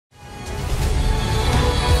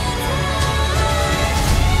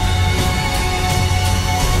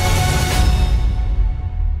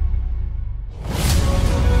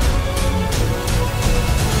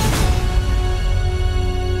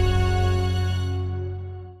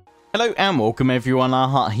Hello and welcome everyone,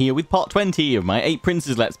 Arhat here with part 20 of my 8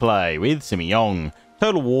 Princes Let's Play with Sima Yong.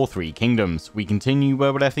 Total War 3 Kingdoms. We continue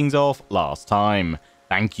where we left things off last time.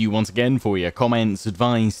 Thank you once again for your comments,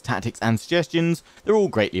 advice, tactics and suggestions. They're all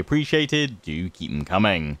greatly appreciated. Do keep them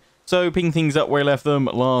coming. So picking things up where I left them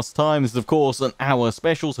last time, this is of course an hour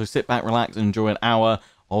special, so sit back, relax and enjoy an hour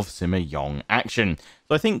of Sima Yong action.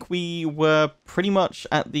 So I think we were pretty much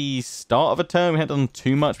at the start of a turn. We hadn't done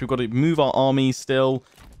too much. We've got to move our armies still.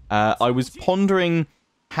 I was pondering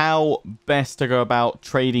how best to go about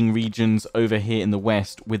trading regions over here in the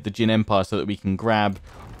west with the Jin Empire so that we can grab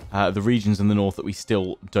the regions in the north that we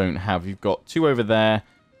still don't have. We've got 2 over there,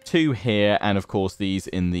 2 here, and of course these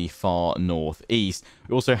in the far northeast.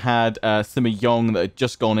 We also had Sima Yong that had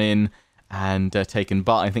just gone in and taken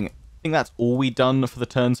Bar. I think that's all we'd done for the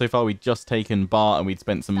turn so far. We'd just taken Bar and we'd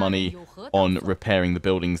spent some money on repairing the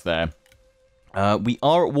buildings there. We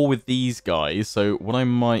are at war with these guys, so what I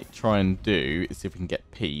might try and do is see if we can get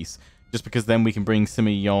peace, just because then we can bring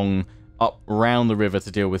Sima Yong up around the river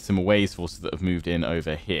to deal with Sima Wei's forces that have moved in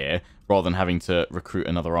over here, rather than having to recruit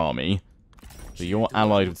another army. So you're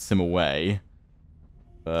allied with Sima Wei,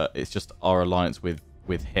 but it's just our alliance with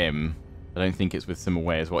him. I don't think it's with Sima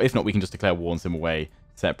Wei as well. If not, we can just declare war on Sima Wei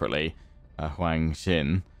separately, Huang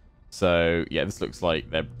Xin. So yeah, this looks like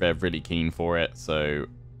they're really keen for it, so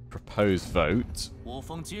propose vote,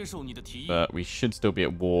 but we should still be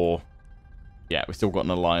at war. Yeah, we've still got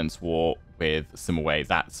an alliance war with Sima Wei.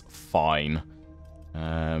 That's fine.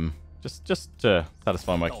 Just to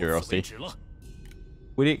satisfy my curiosity.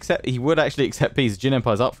 Would he accept? He would actually accept peace. Jin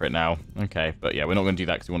Empire's up for it now. Okay, but yeah, we're not going to do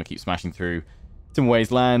that because we want to keep smashing through Sima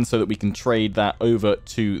Wei's land so that we can trade that over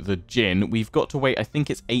to the Jin. We've got to wait, I think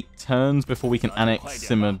it's 8 turns before we can annex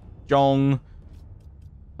Sima Yong.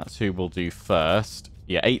 That's who we'll do first.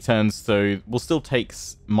 Yeah, 8 turns, so we'll still take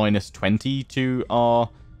minus 20 to our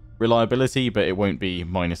reliability, but it won't be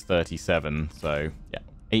minus 37. So, yeah,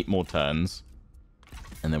 8 more turns.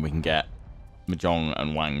 And then we can get Mahjong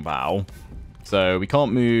and Wang Bao. So, we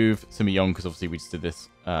can't move Sima Yong, because obviously we just did this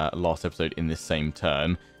last episode in this same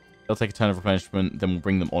turn. They'll take a turn of replenishment, then we'll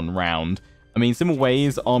bring them on round. I mean, Sima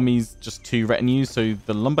Wei's army's just 2 retinues, so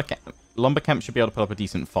the lumber camp should be able to put up a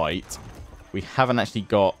decent fight. We haven't actually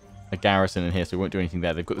got a garrison in here, so we won't do anything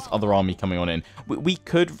there. They've got this other army coming on in. We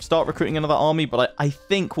could start recruiting another army, but I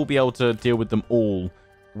think we'll be able to deal with them all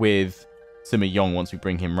with Sima Yong once we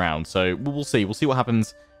bring him round. So we'll see. We'll see what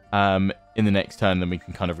happens in the next turn, then we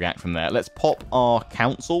can kind of react from there. Let's pop our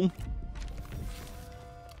council.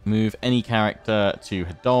 Move any character to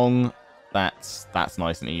Hedong. That's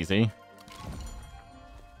nice and easy.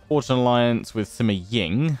 Forge an alliance with Sima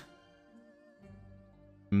Ying.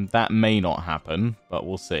 That may not happen, but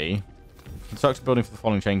we'll see. Construct a building for the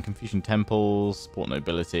following chain: Confucian temples, support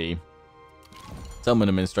nobility, settlement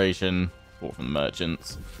administration, support from the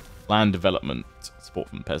merchants, land development, support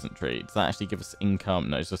from the peasantry. Does that actually give us income?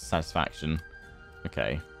 No, it's just satisfaction.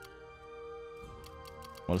 Okay.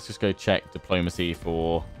 Well, let's just go check diplomacy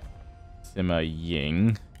for Sima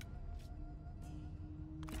Ying.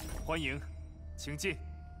 I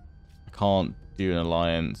can't do an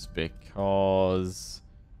alliance because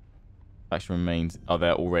faction remains. Oh,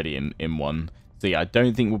 they're already in one. So yeah, I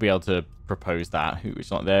don't think we'll be able to propose that. Which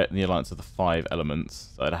like they're in the alliance of the 5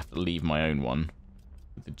 elements. So I'd have to leave my own one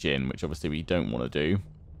with the Jin, which obviously we don't want to do.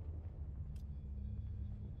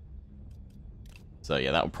 So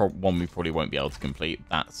yeah, that one we probably won't be able to complete.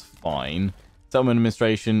 That's fine. Settlement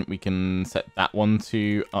administration, we can set that one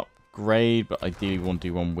to upgrade, but ideally we want to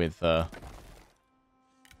do one with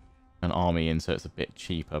an army in, so it's a bit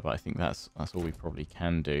cheaper, but I think that's all we probably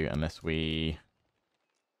can do unless we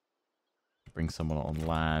bring someone on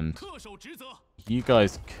land. You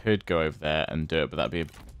guys could go over there and do it, but that'd be a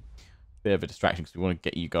bit of a distraction because we want to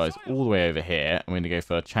get you guys all the way over here. I'm going to go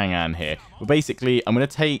for Chang'an here. But basically, I'm going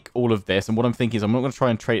to take all of this, and what I'm thinking is I'm not going to try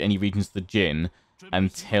and trade any regions to the Jin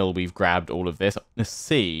until we've grabbed all of this. Let's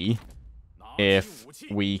see if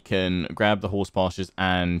we can grab the horse pastures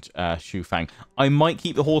and Shufang. I might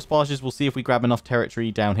keep the horse pastures. We'll see if we grab enough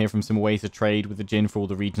territory down here from Sima Wei to trade with the Jin for all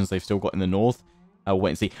the regions they've still got in the north. I'll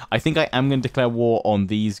wait and see. I think I am going to declare war on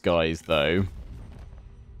these guys, though.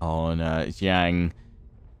 On Jiang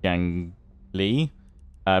Li.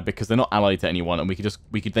 Because they're not allied to anyone, and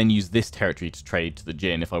we could then use this territory to trade to the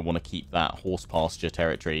Jin if I want to keep that horse pasture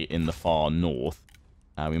territory in the far north.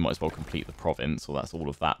 We might as well complete the province, or that's all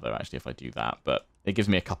of that, though, actually, if I do that. But it gives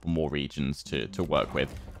me a couple more regions to work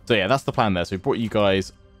with. So, yeah, that's the plan there. So, we brought you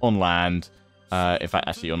guys on land. In fact,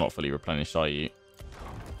 actually, you're not fully replenished, are you?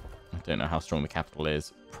 I don't know how strong the capital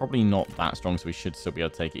is. Probably not that strong, so we should still be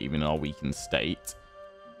able to take it even in our weakened state.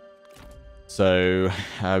 So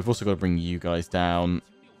we've also got to bring you guys down.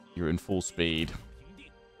 You're in full speed.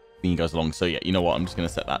 Bring you guys along. So yeah, you know what? I'm just going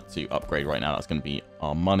to set that to upgrade right now. That's going to be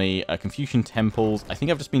our money. Confucian temples. I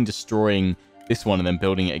think I've just been destroying this one and then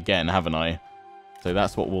building it again, haven't I? So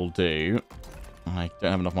that's what we'll do. I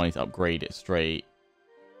don't have enough money to upgrade it straight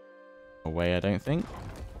away, I don't think.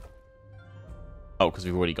 Oh, because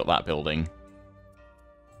we've already got that building.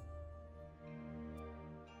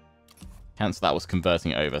 Cancel that was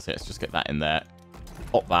converting it over, so let's just get that in there.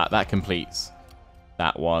 Pop that. That completes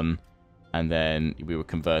that one. And then we were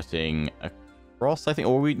converting across, I think.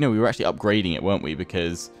 Or we were actually upgrading it, weren't we?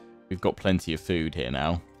 Because we've got plenty of food here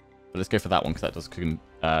now. But let's go for that one because that does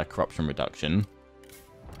corruption reduction.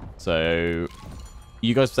 So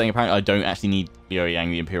you guys were saying apparently I don't actually need Liueyang,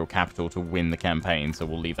 the Imperial Capital, to win the campaign. So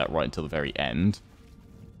we'll leave that right until the very end.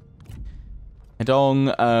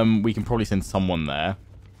 Hedong, we can probably send someone there.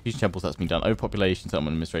 Fusion temples, that's been done. Overpopulation,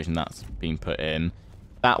 settlement administration, that's been put in.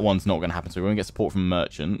 That one's not going to happen, so we won't get support from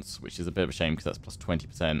merchants, which is a bit of a shame because that's plus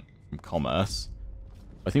 20% from commerce.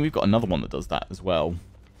 I think we've got another one that does that as well.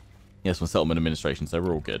 Yes, one settlement administration, so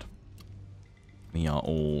we're all good. We are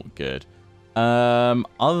all good. Other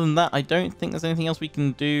than that, I don't think there's anything else we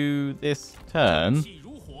can do this turn.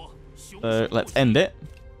 So let's end it.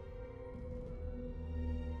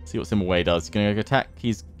 See what Sima Wei does. He's going to attack.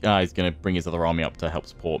 He's going to bring his other army up to help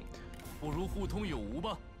support.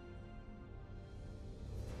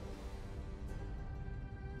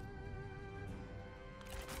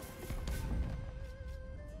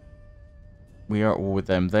 We are all with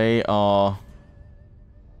them. They are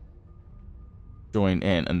join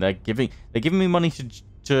in, and they're giving me money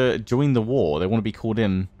to join the war. They want to be called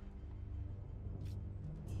in.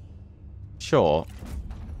 Sure.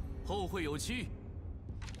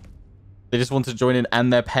 They just want to join in,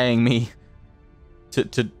 and they're paying me to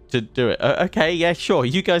do it. Okay, yeah, sure.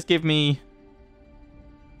 You guys give me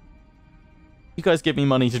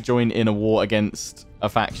money to join in a war against a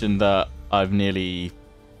faction that I've nearly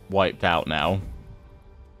wiped out now.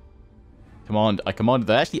 I commanded.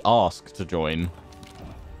 They actually asked to join.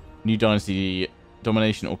 New dynasty,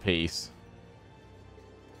 domination or peace.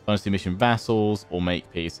 Dynasty mission, vassals or make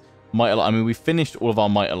peace. Might align. I mean, we finished all of our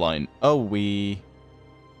might align. Oh,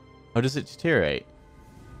 how does it deteriorate?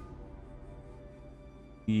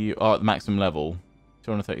 You are at the maximum level.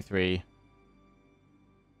 233.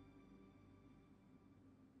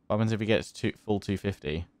 What happens if he gets full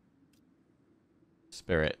 250?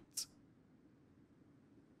 Spirit.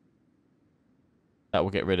 That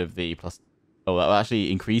will get rid of the plus... Oh, that will actually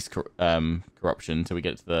increase corruption until we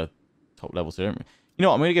get to the top level. So, you know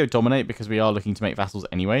what? I'm going to go dominate because we are looking to make vassals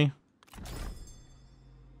anyway.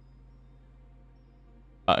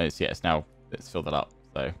 Yes, now let's fill that up.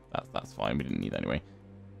 So that's fine. We didn't need that anyway.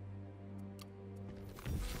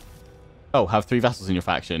 Oh, have 3 vassals in your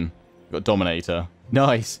faction. You've got Dominator.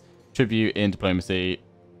 Nice. Tribute in diplomacy.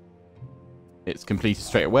 It's completed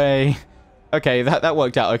straight away. Okay, that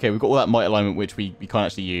worked out. Okay, we've got all that might alignment, which we can't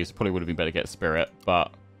actually use. Probably would have been better to get Spirit,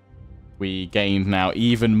 but we gained now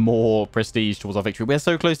even more prestige towards our victory. We're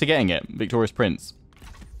so close to getting it. Victorious Prince.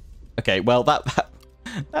 Okay, well,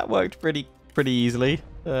 that worked pretty easily.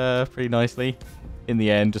 Pretty nicely. In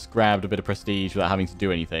the end, just grabbed a bit of prestige without having to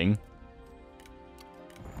do anything.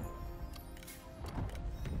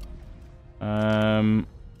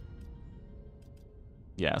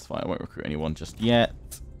 Yeah, that's fine. I won't recruit anyone just yet.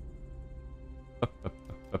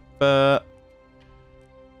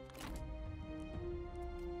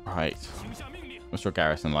 Right. What's your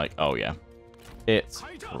garrison like? Oh, yeah. It's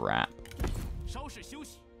crap.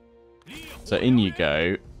 So in you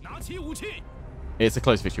go. It's a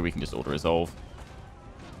close victory. We can just auto-resolve.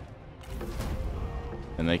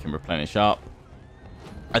 And they can replenish up.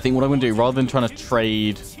 I think what I'm going to do, rather than trying to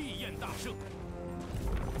trade...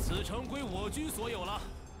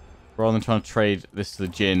 Rather than trying to trade this to the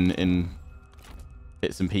Jin in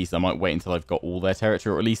bits and pieces, I might wait until I've got all their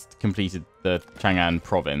territory, or at least completed the Chang'an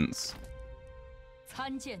province.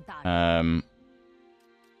 I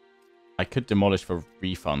could demolish for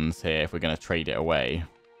refunds here if we're going to trade it away.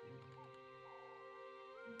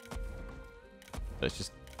 Let's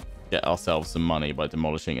just get ourselves some money by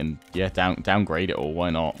demolishing and, yeah, downgrade it all. Why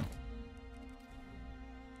not?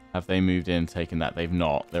 Have they moved in and taken that? They've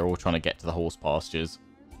not. They're all trying to get to the horse pastures.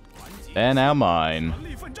 They're now mine.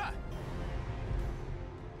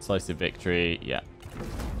 Decisive victory. Yeah.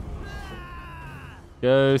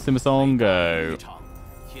 Go, Sima Song, go.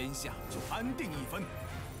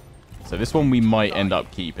 So this one we might end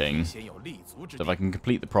up keeping. So if I can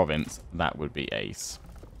complete the province, that would be ace.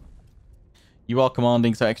 You are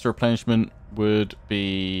commanding, so extra replenishment would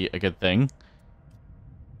be a good thing.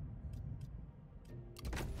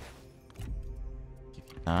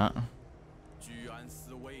 that.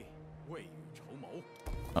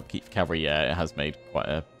 Upkeep cavalry, yeah, it has made quite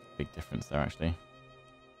a big difference there, actually.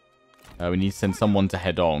 We need to send someone to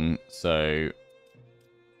head on, so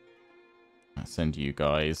I'll send you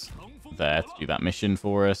guys there to do that mission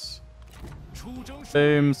for us.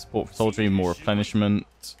 Boom, support for soldiery, more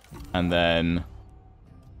replenishment, and then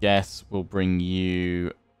yes, we'll bring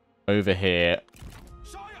you over here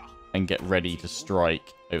and get ready to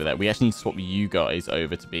strike over there. We actually need to swap you guys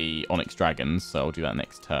over to be Onyx Dragons, so I'll do that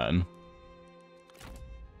next turn.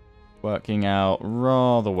 Working out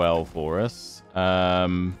rather well for us.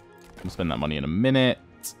 We'll spend that money in a minute,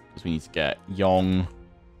 because we need to get Yong.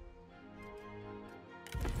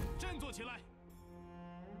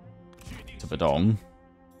 To Badong.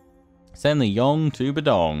 Send the Yong to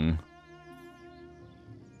Badong.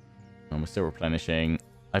 And we're still replenishing.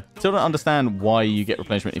 I still don't understand why you get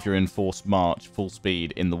replenishment if you're in forced march, full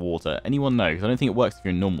speed, in the water. Anyone know? Because I don't think it works if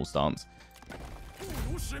you're in normal stance.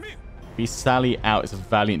 We sally out. It's a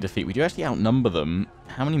valiant defeat. We do actually outnumber them.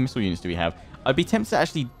 How many missile units do we have? I'd be tempted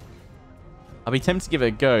to give it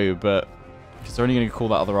a go, but because they're only going to call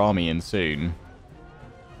that other army in soon.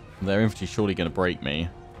 Their infantry's surely going to break me.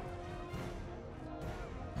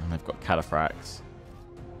 And they've got cataphracts.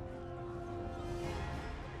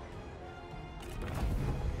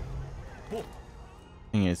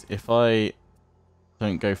 Thing is, if I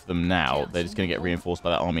don't go for them now, they're just going to get reinforced by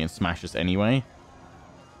that army and smash us anyway.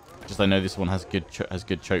 Just I know this one has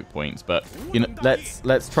good choke points, but you know,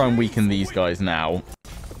 let's try and weaken these guys now.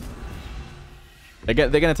 They're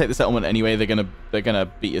going to take the settlement anyway. They're gonna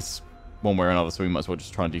beat us one way or another, so we might as well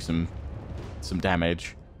just try and do some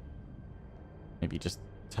damage. Maybe just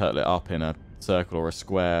turtle it up in a circle or a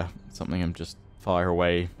square, something, and just fire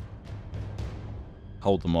away.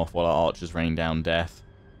 Hold them off while our archers rain down death,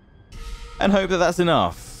 and hope that that's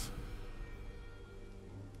enough.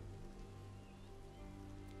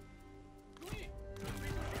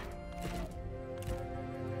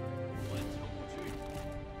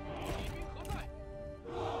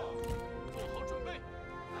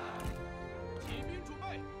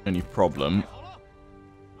 Only problem,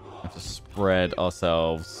 we have to spread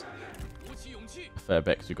ourselves a fair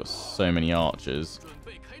bit because we've got so many archers.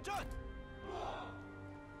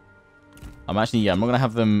 I'm not going to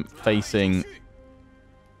have them facing...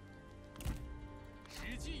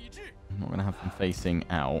 I'm not going to have them facing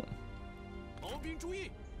out.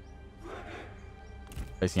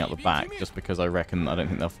 Facing out the back, just because I don't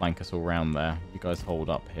think they'll flank us all round there. You guys hold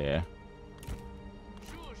up here.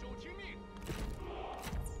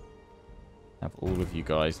 Have all of you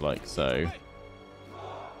guys like so.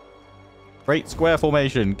 Great square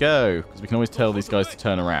formation, go! Because we can always tell these guys to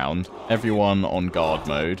turn around. Everyone on guard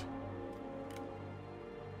mode.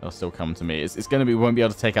 They'll still come to me. It's going to be, we won't be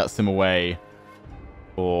able to take out Sima Wei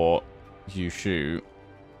or Yushu.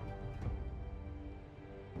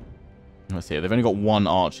 Let's see, they've only got one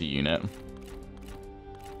archer unit.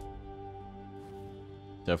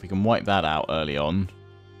 So if we can wipe that out early on,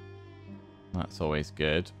 that's always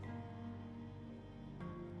good.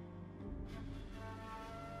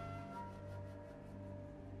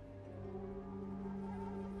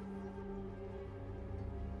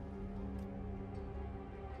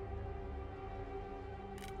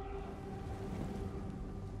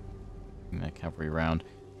 Their cavalry round,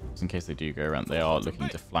 just in case they do go around. They are looking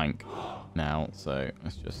to flank now, so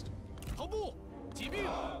let's just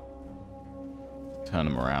turn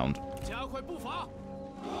them around.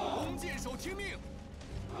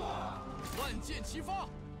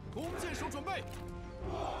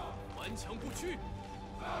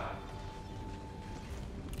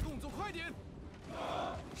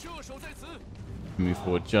 Move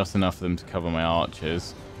forward just enough for them to cover my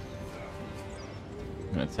archers.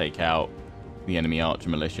 I'm going to take out the enemy archer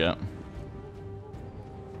militia.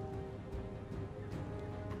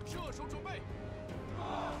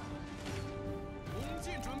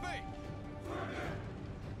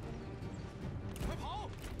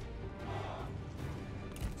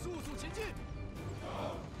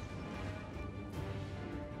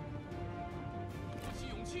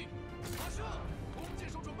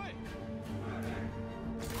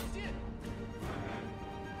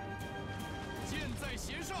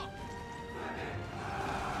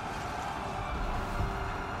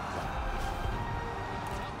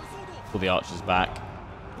 Pull the archers back.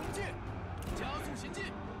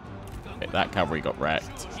 Okay, that cavalry got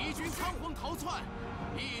wrecked.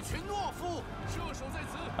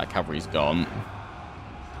 That cavalry's gone.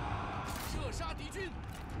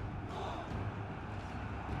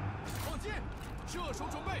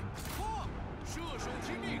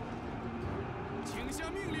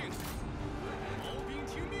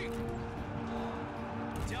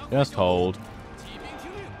 Just hold.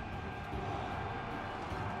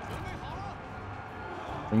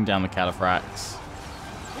 Bring down the cataphracts.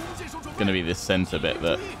 It's going to be this center bit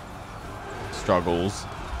that struggles.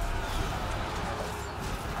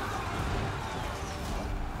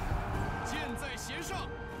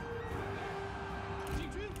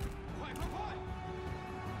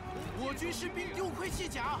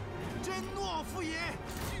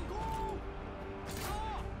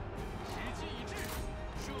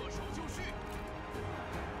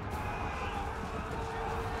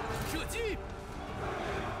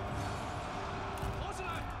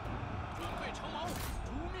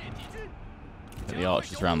 Get the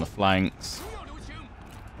archers around the flanks.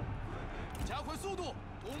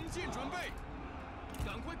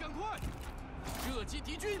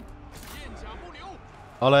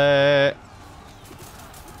 Ole!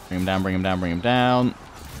 Bring him down, bring him down, bring him down.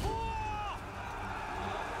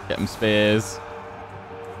 Get him spears.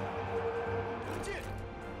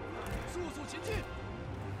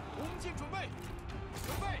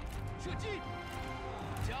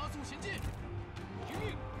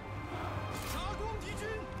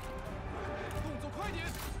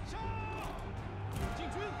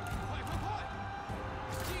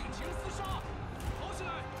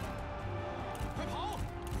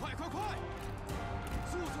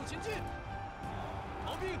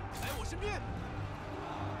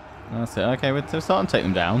 That's it. Okay, we're starting to take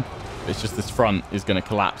them down. It's just this front is going to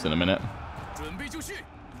collapse in a minute.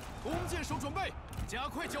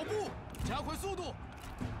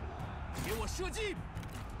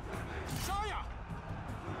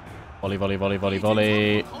 Volley, volley, volley, volley,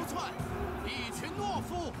 volley.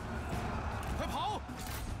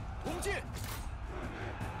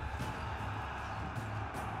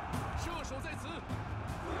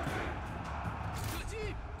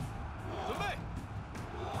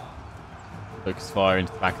 Focus fire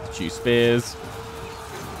into the back of the two spears.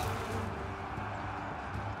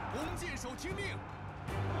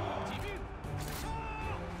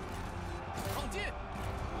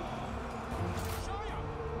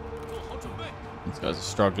 These guys are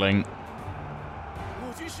struggling.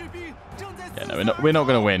 Yeah, no, we're not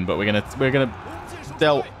going to win, but we're gonna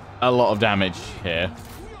dealt a lot of damage here.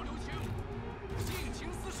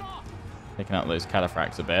 Taking out those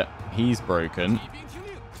cataphracts a bit. He's broken.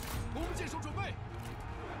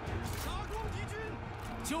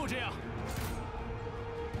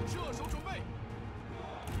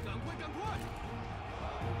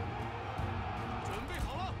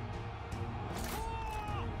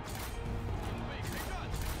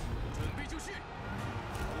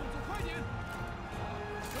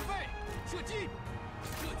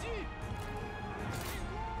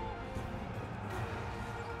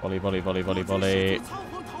 Volley, volley, volley, volley, volley.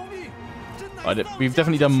 We've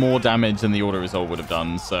definitely done more damage than the auto resolve would have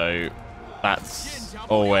done, so that's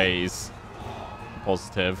always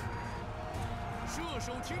positive.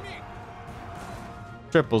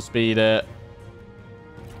 Triple speed it.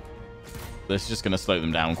 This is just going to slow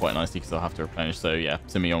them down quite nicely because they'll have to replenish. So yeah,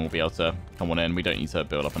 Sima Yong will be able to come on in. We don't need to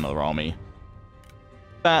build up another army.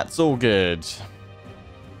 That's all good.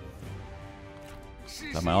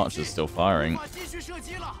 But my archer's still firing.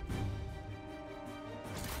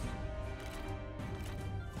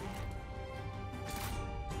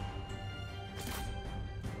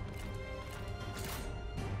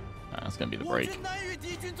 That's going to be the break.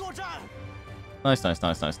 Nice, nice,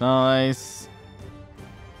 nice, nice, nice.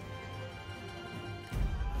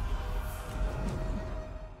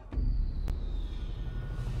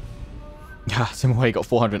 Sima Yong got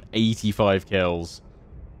 485 kills.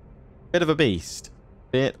 Bit of a beast.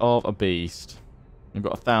 Bit of a beast. We've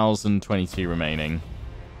got 1,022 remaining.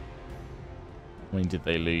 How many did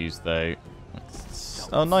they lose, though?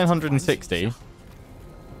 Oh, 960.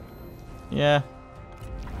 Yeah.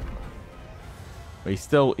 But he's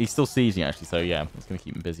still sieging, actually, so yeah, it's going to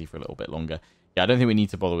keep him busy for a little bit longer. Yeah, I don't think we need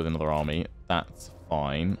to bother with another army. That's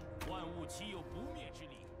fine.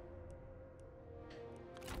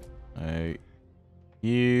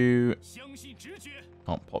 You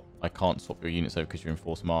can't pop. I can't swap your units over because you're in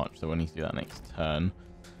forced march, so we'll need to do that next turn.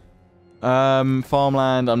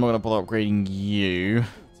 Farmland, I'm not going to bother upgrading you.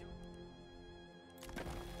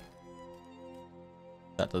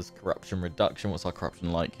 That does corruption reduction. What's our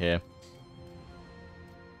corruption like here?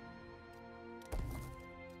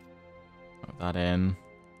 Put that in.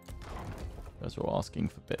 Those are all asking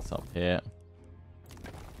for bits up here.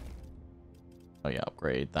 Oh yeah,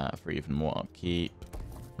 upgrade that for even more upkeep.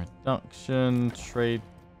 Reduction, trade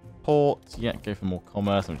port. Yeah, go for more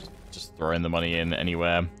commerce. I'm just throwing the money in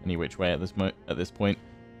anywhere, any which way at this point.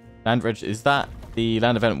 Land reg, is that the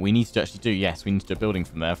land event we need to actually do? Yes, we need to do a building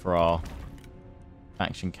from there for our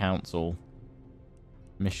faction council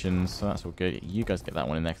missions. So that's all good. You guys get that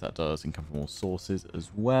one in there because that does income from all sources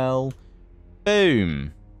as well.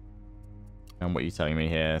 Boom. And what are you telling me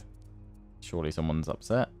here? Surely someone's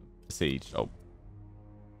upset. Besieged. Oh.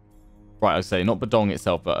 Right, I was saying not Badong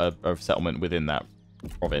itself, but a settlement within that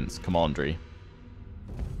province, commandery.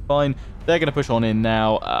 Fine. They're going to push on in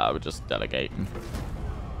now. We'll just delegate.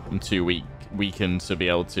 I'm too weakened to be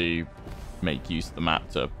able to make use of the map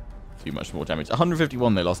to do much more damage.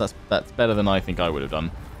 151 they lost. That's better than I think I would have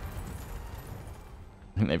done.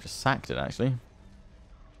 I think they've just sacked it, actually.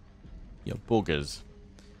 Your boogers.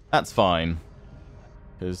 That's fine.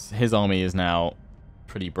 Because his army is now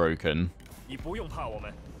pretty broken.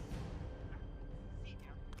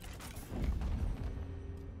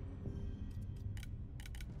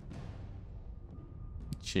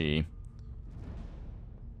 Gee.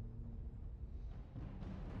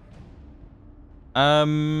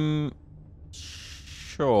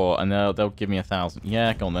 Sure, and they'll give me 1,000.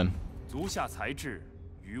 Yeah, go on then.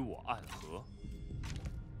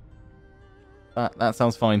 That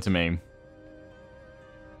sounds fine to me.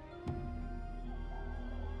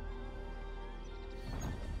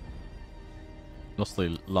 Lost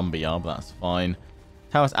the lumberyard, but that's fine.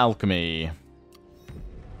 Taoist alchemy.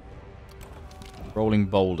 Rolling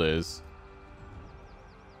boulders.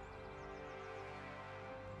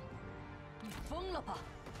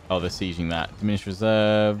 Oh, they're sieging that. Diminished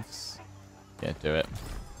reserves. Yeah, do it.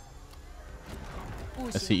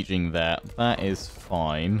 They're sieging there. That is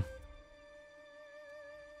fine.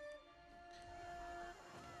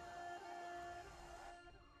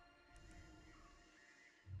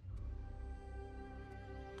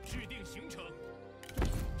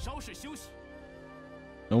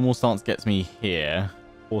 Normal stance gets me here.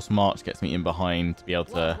 Force march gets me in behind to be able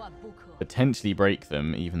to potentially break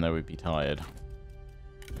them, even though we'd be tired.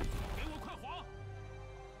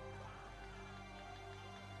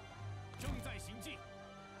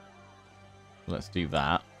 Let's do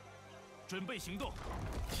that.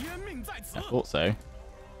 I thought so.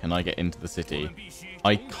 Can I get into the city?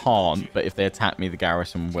 I can't, but if they attack me, the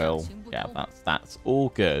garrison will. Yeah, that's all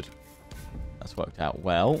good. That's worked out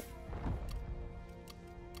well.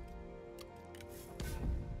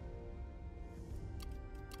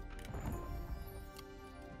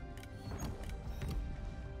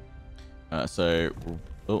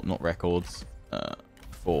 Oh, not records.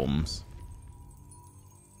 Forms.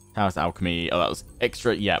 Taoist alchemy. Oh, that was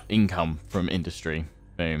extra. Yeah, income from industry.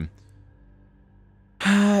 Boom.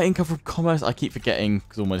 Income from commerce. I keep forgetting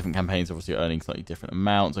because all my different campaigns are obviously earning slightly different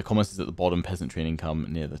amounts. So commerce is at the bottom, peasantry and income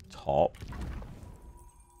near the top.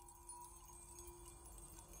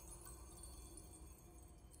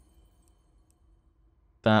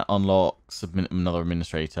 That unlocks another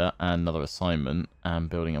administrator and another assignment, and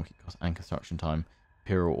building upkeep cost and construction time.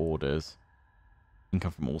 Imperial orders.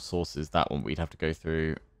 Income from all sources. That one we'd have to go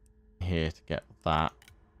through here to get that.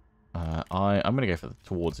 I'm going to go for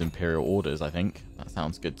towards Imperial orders, I think. That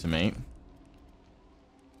sounds good to me.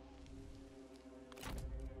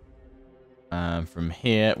 From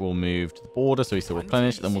here, we'll move to the border, so we still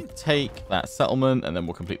replenish. Then we'll take that settlement, and then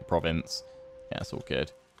we'll complete the province. Yeah, it's all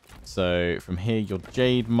good. So from here, your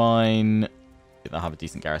jade mine. They'll have a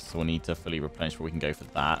decent garrison, so we'll need to fully replenish before we can go for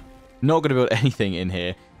that. Not going to build anything in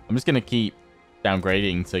here. I'm just going to keep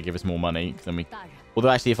downgrading to give us more money. Then we, although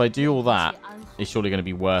actually, if I do all that, it's surely going to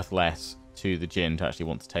be worth less to the Jin to actually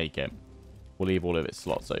want to take it. We'll leave all of its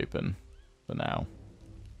slots open for now.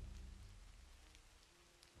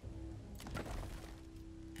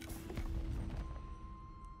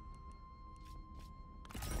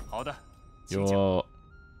 Your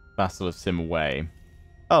vassal of Sima Wei.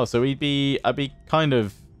 Oh, so I'd be kind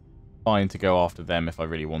of fine to go after them if I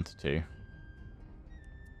really wanted to.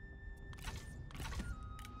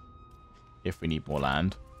 If we need more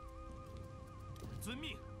land.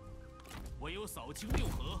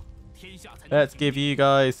 Let's give you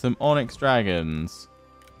guys some Onyx Dragons.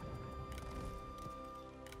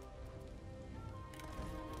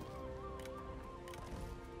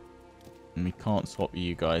 And we can't swap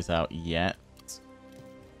you guys out yet.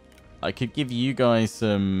 I could give you guys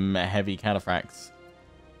some heavy cataphracts.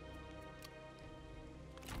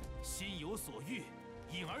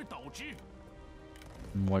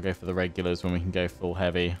 Why go for the regulars when we can go full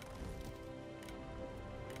heavy? I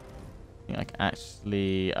think I can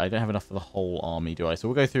actually... I don't have enough for the whole army, do I? So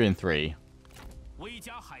we'll go through in 3.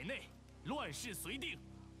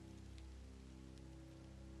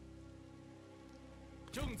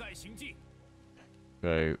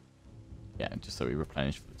 Go... Yeah, just so we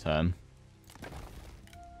replenish for the turn.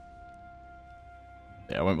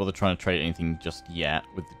 Yeah, I won't bother trying to trade anything just yet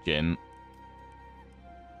with the Jin.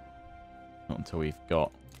 Not until we've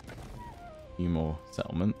got a few more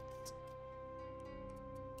settlements.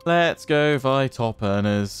 Let's go by top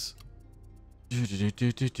earners.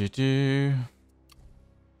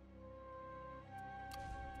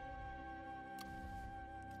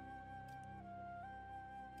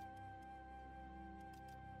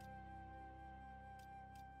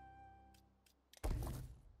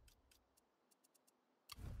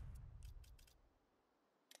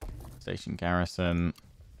 Station garrison.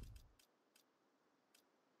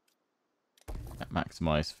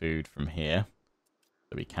 Maximize food from here,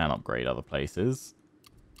 so we can upgrade other places.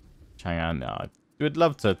 Chang'an, no, I would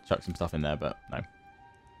love to chuck some stuff in there, but no.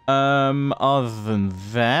 Other than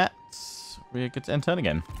that, we're good to end turn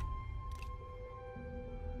again.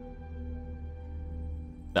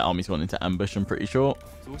 That army's wanting to ambush, I'm pretty sure.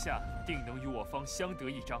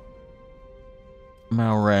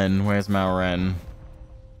 Malren, where's Malren?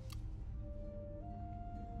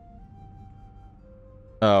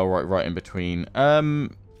 Oh, right in between.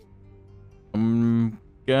 I'm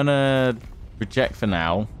gonna reject for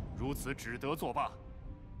now.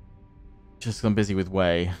 Just I'm busy with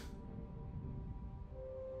Wei.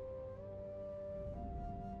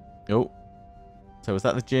 Oh. So is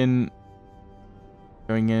that the Jin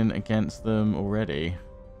going in against them already?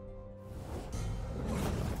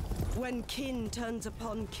 When kin turns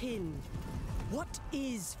upon kin, what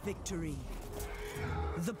is victory?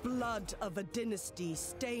 The blood of a dynasty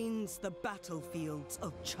stains the battlefields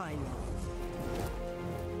of China.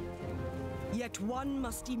 Yet one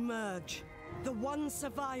must emerge, the one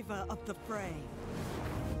survivor of the fray.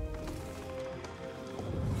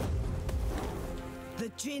 The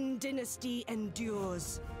Jin dynasty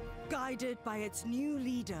endures, guided by its new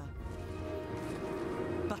leader,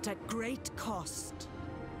 but at great cost.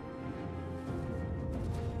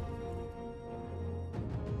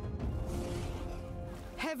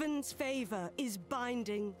 Heaven's favor is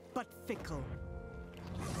binding but fickle.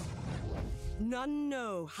 None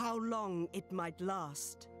know how long it might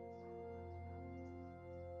last.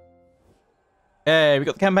 Hey, we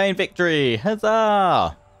got the campaign victory!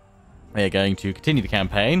 Huzzah! We are going to continue the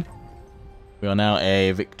campaign. We are now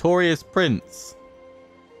a victorious prince.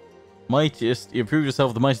 Mightiest, you proved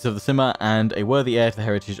yourself the mightiest of the Sima and a worthy heir to the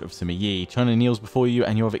heritage of Sima Yi. China kneels before you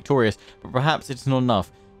and you are victorious, but perhaps it's not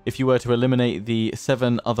enough. If you were to eliminate the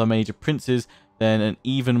 7 other major princes, then an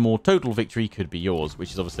even more total victory could be yours,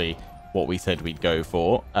 which is obviously what we said we'd go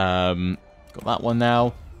for. Got that one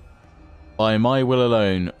now. By my will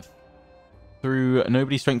alone, through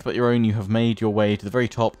nobody's strength but your own, you have made your way to the very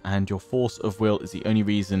top, and your force of will is the only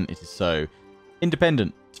reason it is so.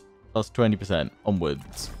 Independent, plus 20%,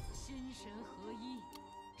 onwards.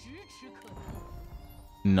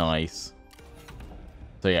 Nice.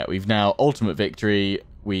 So yeah, we've now ultimate victory.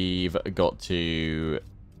 We've got to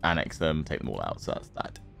annex them, take them all out. So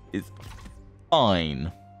that is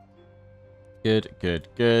fine. Good, good,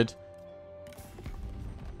 good.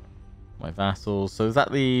 My vassals. So is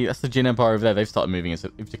that that's the Jin Empire over there? They've started moving.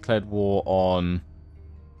 So they've declared war on.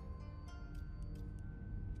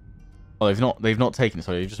 Oh, they've not taken it.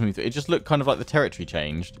 Sorry, they've just moved. It just looked kind of like the territory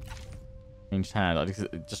changed. Changed hand. I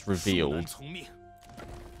think it just revealed.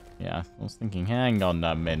 Yeah, I was thinking, hang on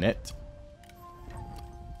a minute.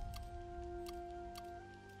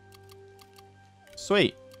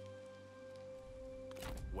 Sweet.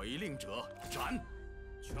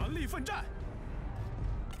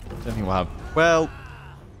 Don't think we'll have. Well,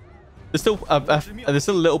 there's still a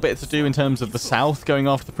little bit to do in terms of the south going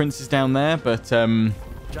after the princes down there, but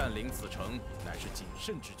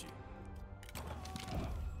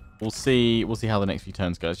we'll see how the next few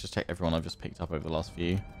turns go. Let's just check everyone I've just picked up over the last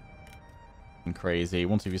few. Crazy.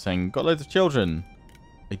 One of you saying got loads of children.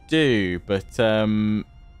 I do, but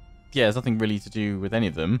yeah, there's nothing really to do with any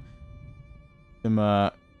of them.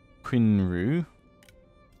 Sima Quinru.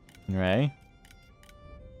 Ray.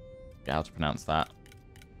 Yeah, how to pronounce that.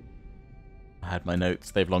 I had my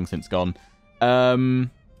notes. They've long since gone.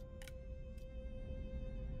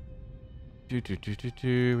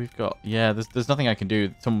 We've got... Yeah, there's nothing I can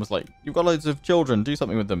do. Someone was like, you've got loads of children. Do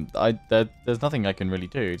something with them. There's nothing I can really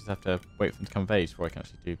do. You just have to wait for them to come of age before I can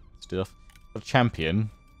actually do stuff. Got a champion.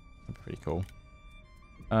 That'd be pretty cool.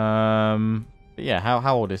 But yeah,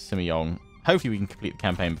 how old is Sima Yong? Hopefully we can complete the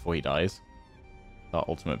campaign before he dies. Our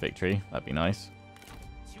ultimate victory. That'd be nice.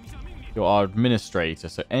 You're our administrator.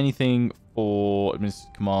 So anything for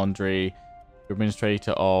commandery. You're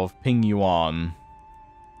administrator of Ping Yuan.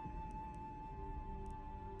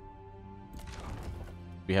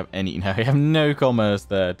 We have any... No, we have no commerce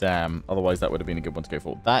there. Damn. Otherwise, that would have been a good one to go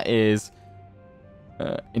for. That is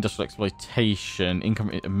Industrial exploitation, income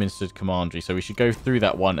administered commandery. So we should go through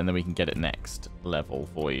that one and then we can get it next level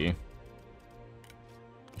for you.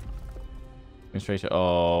 Administrator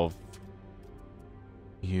of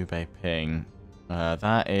Yubei Ping.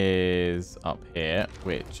 That is up here,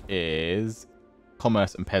 which is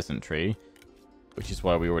commerce and peasantry, which is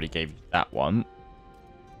why we already gave you that one.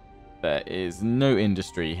 There is no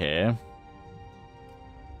industry here.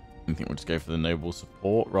 I think we'll just go for the noble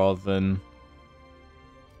support rather than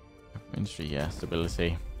industry. Yeah,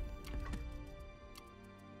 stability.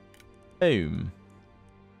 Boom.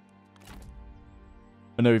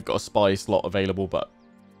 I know we've got a spy slot available, but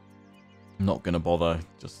I'm not going to bother.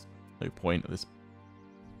 Just no point at this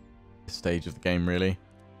stage of the game, really.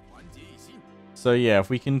 So yeah, if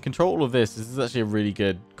we can control all of this, this is actually a really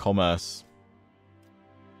good commerce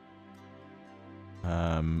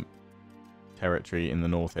territory in the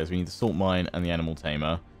north here. So we need the salt mine and the animal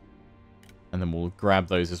tamer. And then we'll grab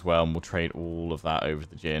those as well, and we'll trade all of that over to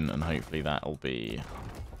the Jin, and hopefully that'll be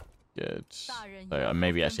good. So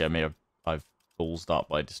maybe actually I've ballsed up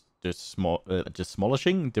by just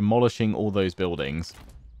demolishing all those buildings.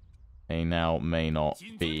 They now may not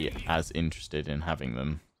be as interested in having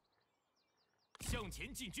them.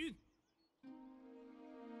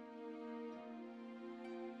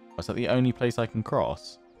 Is that the only place I can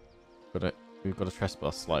cross? We've got to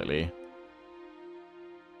trespass slightly.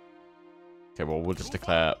 Okay, well we'll just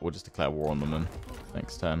declare war on them then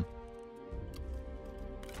next turn.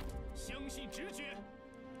 Sima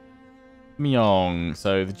Yong.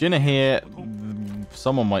 So the Jin are here.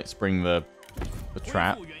 Someone might spring the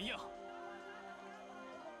trap.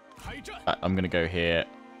 I'm gonna go here,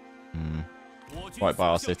 right by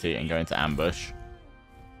our city, and go into ambush.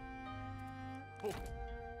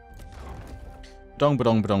 Badong,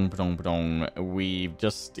 badong, badong, badong, badong. We've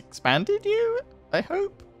just expanded you, I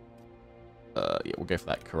hope. Yeah, we'll go for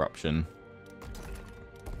that corruption.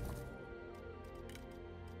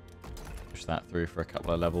 Push that through for a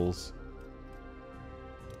couple of levels.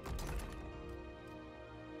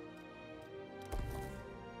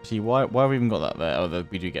 See, why have we even got that there? Oh,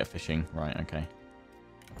 we do get fishing. Right, okay.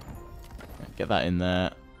 Get that in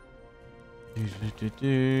there.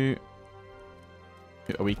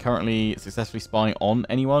 Are we currently successfully spying on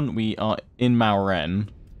anyone? We are in Maoren.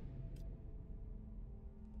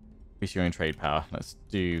 Increase your own trade power. Let's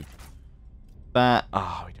do that.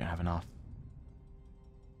 Oh, we don't have enough.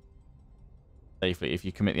 Safely. If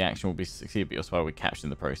you commit the action, we'll be succeed, but your spy will be captured in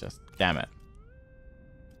the process. Damn it.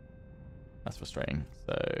 That's frustrating.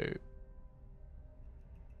 So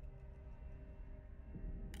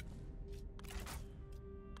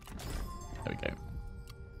there we go.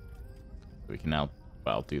 We can now,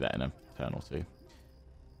 well, do that in a turn or two.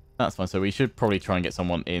 That's fine. So we should probably try and get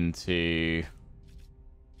someone into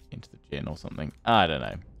the Jin or something. I don't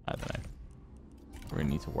know. We really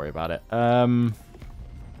need to worry about it.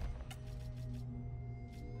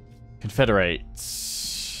 Confederate.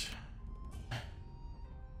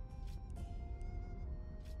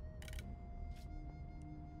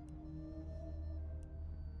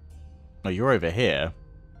 Oh, you're over here.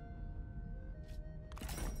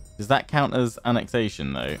 Does that count as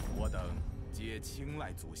annexation, though?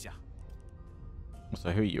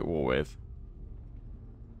 So who are you at war with?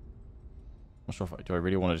 Not sure if do I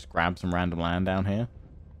really want to just grab some random land down here?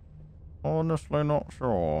 Honestly, not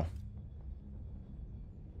sure.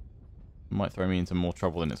 It might throw me into more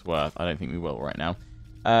trouble than it's worth. I don't think we will right now.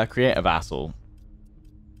 Create a vassal.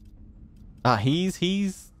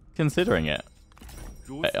 He's considering it.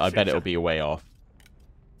 I bet it'll be a way off.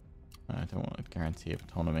 I don't want a guarantee of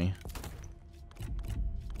autonomy.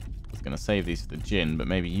 I was going to save these for the Jin, but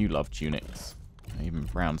maybe you love tunics. Even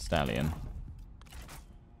brown stallion. Do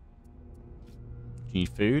you need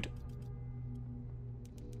food?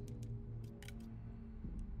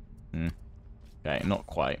 Okay, not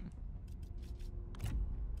quite.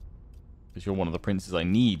 Because you're one of the princes I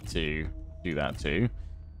need to do that to.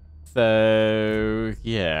 So,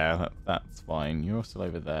 yeah, that's fine. You're still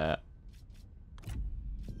over there.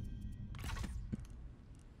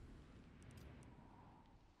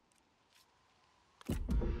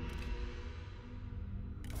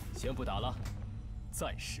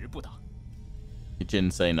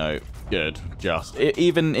 Jin say no. Good. Just.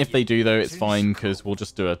 Even if they do, though, it's fine, because we'll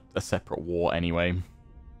just do a separate war anyway.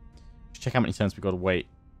 Just check how many turns we've got to wait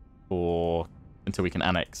for until we can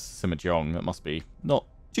annex Sima Yong. That must be not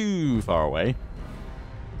too far away.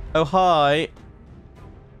 Oh, hi.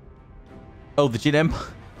 Oh, the Jin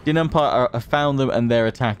Empire have found them and they're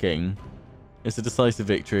attacking. It's a decisive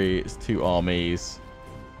victory. It's 2 armies.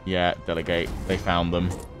 Yeah, delegate. They found them.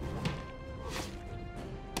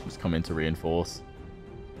 Just come in to reinforce.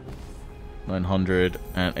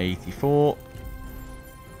 984.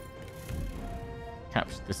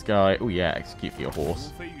 Capture this guy. Oh yeah, execute for your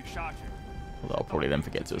horse. Although I'll probably then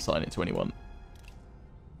forget to assign it to anyone.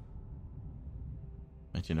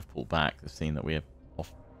 Imagine if pulled back. They've seen that we're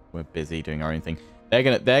off. We're busy doing our own thing. They're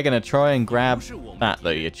gonna try and grab that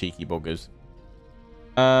though, you cheeky buggers.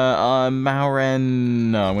 Mauren.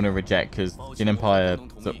 No, I'm gonna reject because Jin Empire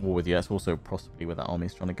is at war with you. That's also possibly where that army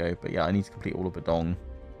is trying to go. But yeah, I need to complete all of Badong.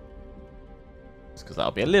 Just because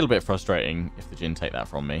that'll be a little bit frustrating if the Jin take that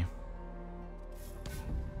from me.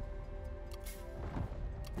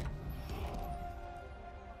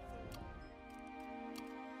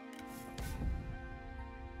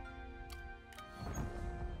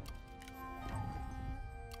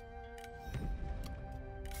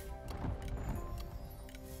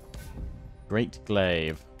 Great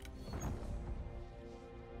Glaive.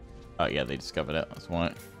 Oh yeah, they discovered it. That's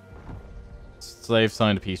why. So they've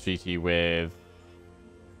signed a peace treaty with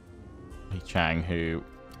Li Chang, who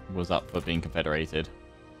was up for being confederated.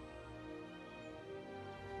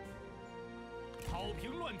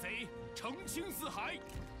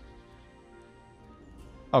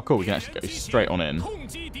 Oh cool, we can actually go straight on in.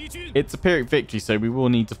 It's a Pyrrhic victory, so we will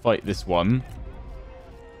need to fight this one.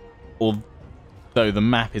 Though the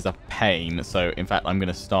map is a pain, so in fact I'm going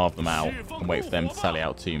to starve them out and wait for them to sally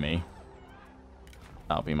out to me.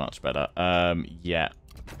 That'll be much better. Yeah.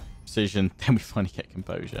 Precision, then we finally get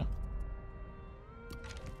composure.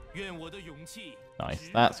 Nice,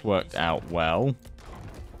 that's worked out well.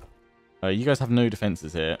 You guys have no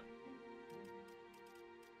defenses here.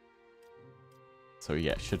 So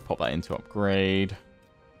yeah, should pop that into upgrade.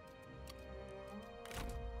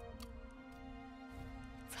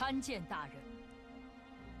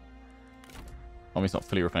 Army's not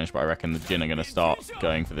fully replenished, but I reckon the Jin are going to start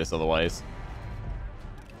going for this otherwise.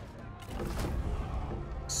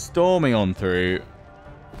 Storming on through.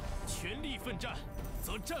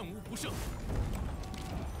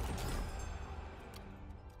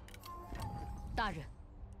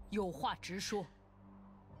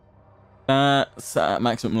 That's at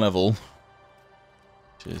maximum level,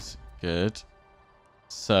 which is good.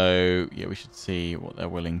 So, yeah, we should see what they're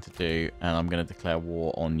willing to do. And I'm going to declare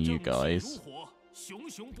war on you guys.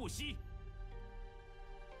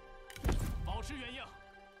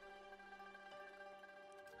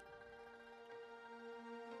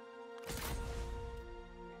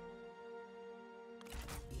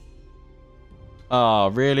 Oh,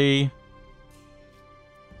 really?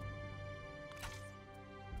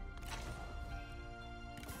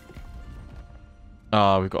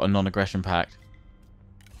 Oh, we've got a non-aggression pact.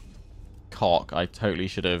 Cock. I totally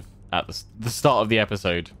should have, at the start of the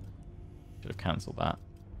episode, should have cancelled that.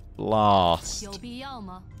 Blast.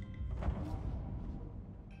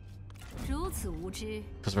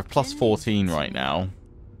 Because we're plus 14 right now.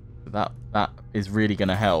 That is really going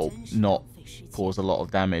to help not cause a lot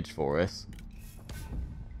of damage for us.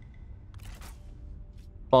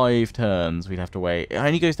 5 turns we'd have to wait. It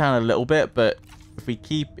only goes down a little bit, but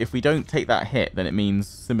if we don't take that hit, then it means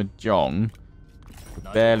Sima Yong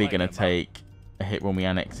we're barely going to take a hit when we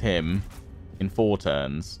annex him in 4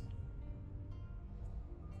 turns.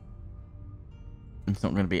 It's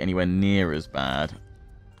not going to be anywhere near as bad.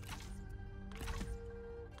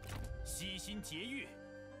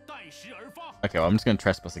 Okay, well, I'm just going to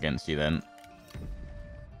trespass against you then.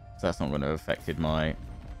 So that's not going to have affected my...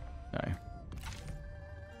 No.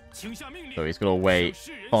 So he's got to wait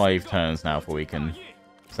 5 turns now before we can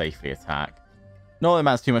safely attack. Not that it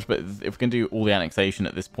matters too much, but if we can do all the annexation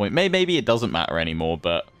at this point, maybe it doesn't matter anymore,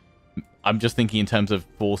 but I'm just thinking in terms of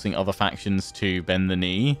forcing other factions to bend the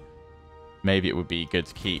knee. Maybe it would be good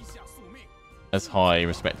to keep as high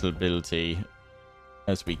respectability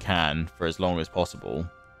as we can for as long as possible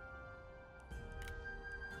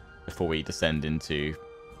before we descend into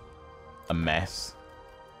a mess.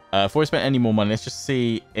 Before we spend any more money, let's just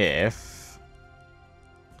see if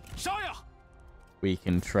we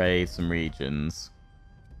can trade some regions.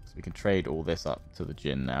 So we can trade all this up to the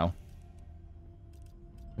Jin now.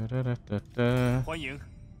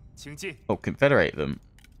 Oh, confederate them.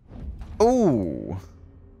 Oh,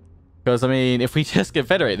 because I mean, if we just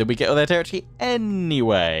confederate them, we get all their territory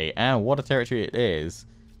anyway. And what a territory it is.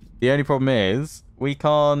 The only problem is we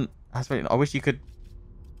can't. I wish you could.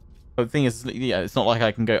 But the thing is, yeah, it's not like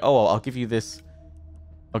I can go. Oh, I'll give you this.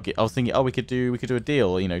 I was thinking, oh, we could do a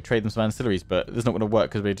deal. You know, trade them some ancillaries, but it's not going to work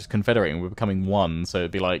because we're just confederating. We're becoming one. So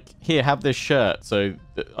it'd be like, here, have this shirt, so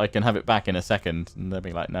that I can have it back in a second. And they'll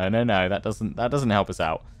be like, no, that doesn't help us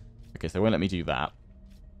out. Okay, so they won't let me do that.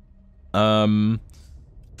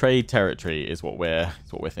 Trade territory is what we're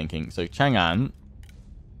thinking. So Chang'an,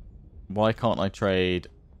 Why can't I trade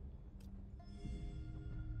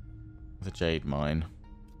the jade mine?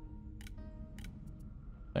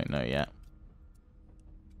 Don't know yet.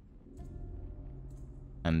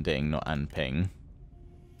 And ding, not and ping.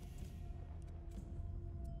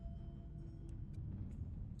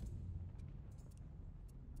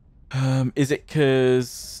 Is it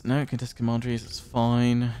because no contest commanderies? It's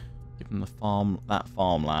fine. Give them the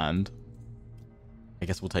farmland. I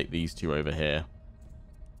guess we'll take these two over here.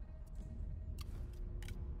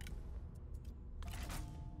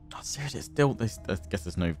 Oh, seriously, still this. I guess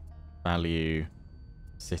there's no value.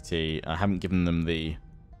 City. I haven't given them the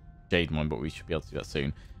jade mine, but we should be able to do that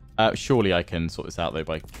soon. Surely I can sort this out though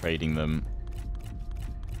by trading them.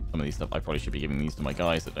 Some of these stuff, I probably should be giving these to my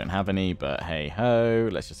guys that don't have any, but hey ho,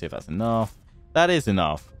 let's just see if that's enough. That is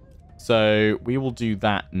enough. So we will do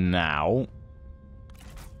that now.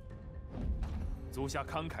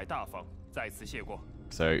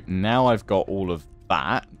 So now I've got all of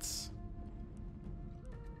that.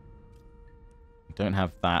 I don't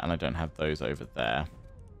have that, and I don't have those over there.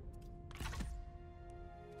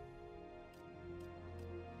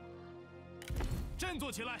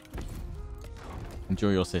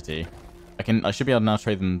 Enjoy your city. I should be able to now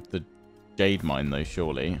trade them the jade mine though,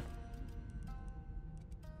 surely.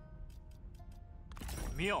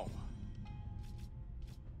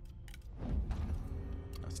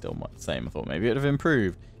 That's still the same. I thought maybe it would have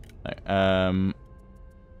improved. No.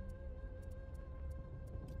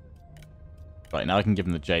 Right, now I can give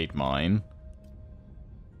them the jade mine.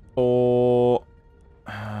 Or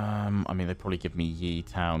I mean, they'd probably give me Yi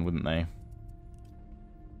Town, wouldn't they?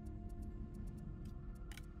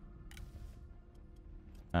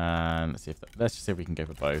 And let's see if let's just see if we can go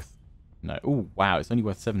for both. No. Oh wow, it's only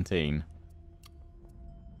worth 17.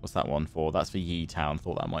 What's that one for? That's for Yi Town.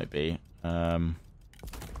 Thought that might be. See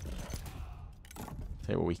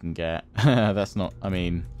what we can get. That's not. I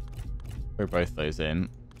mean, throw both those in.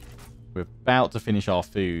 We're about to finish our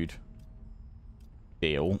food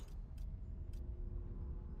deal,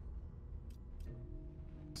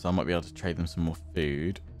 so I might be able to trade them some more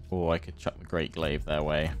food, or I could chuck the Great Glaive their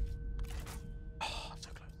way.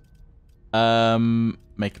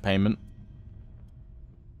 Make a payment.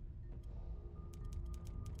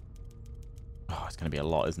 Oh, it's going to be a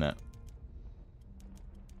lot, isn't it?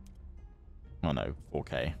 Oh no,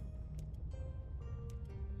 4K.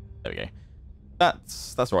 There we go.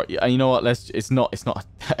 That's right. Yeah, you know what? It's not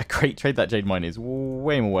a great trade. That jade mine is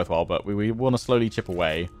way more worthwhile, but we want to slowly chip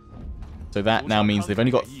away. So that now means they've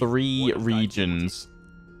only got 3 regions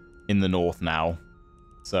in the north now.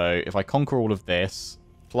 So if I conquer all of this.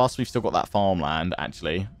 Plus, we've still got that farmland,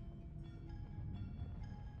 actually.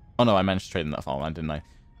 Oh, no, I managed to trade in that farmland, didn't I?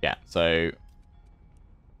 Yeah, so...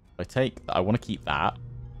 I want to keep that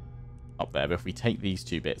up there, but if we take these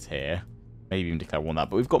 2 bits here, maybe even declare one that.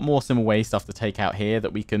 But we've got more similar way stuff to take out here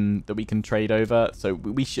that we can trade over, so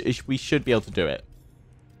we should be able to do it.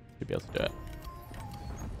 Should be able to do it.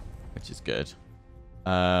 Which is good.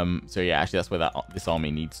 So, yeah, actually, that's where this army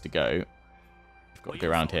needs to go. Got to go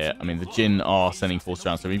around here. I mean, the Jin are sending forces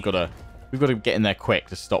around, so we've got to get in there quick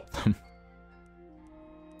to stop them.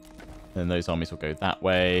 Then those armies will go that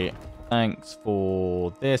way. Thanks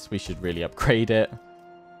for this. We should really upgrade it.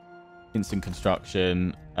 Instant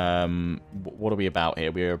construction. What are we about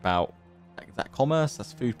here? We're about... Is that commerce?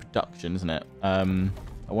 That's food production, isn't it? At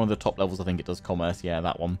one of the top levels, I think it does commerce. Yeah,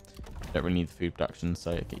 that one. Don't really need the food production,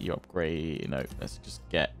 so get you upgrade. No, let's just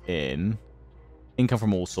get in. Income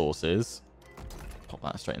from all sources. Pop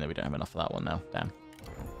that straight in there. We don't have enough of that one now. Damn.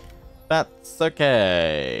 That's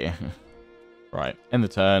okay. Right. End the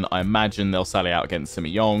turn. I imagine they'll sally out against Sima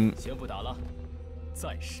Yong.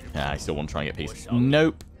 Yeah, I still want to try and get peace.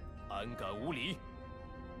 Nope.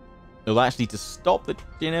 Well, actually, to stop the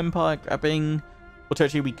Jin Empire grabbing or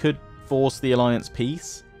territory, we could force the alliance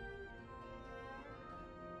peace.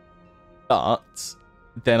 But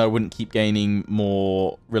then I wouldn't keep gaining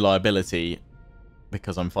more reliability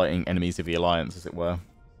because I'm fighting enemies of the alliance, as it were.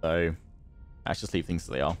 So let's just leave things as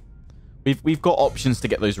they are. We've got options to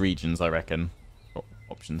get those regions, I reckon. Got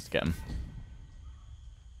options to get them.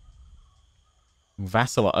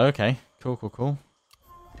 Vassal. Okay. Cool.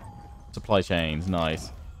 Supply chains.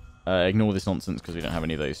 Nice. Ignore this nonsense because we don't have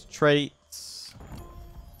any of those traits.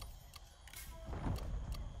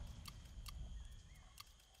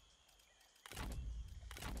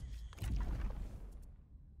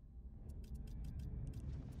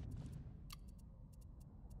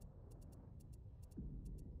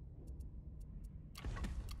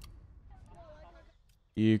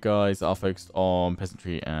 You guys are focused on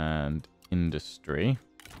peasantry and industry.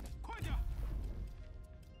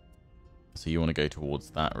 So you want to go towards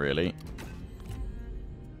that, really.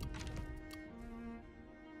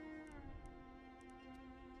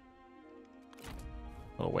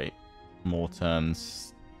 Oh, wait. More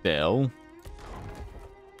turns still.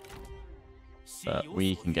 But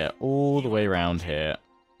we can get all the way around here.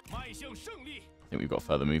 I think we've got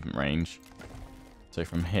further movement range. So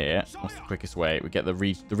from here, what's the quickest way? We get the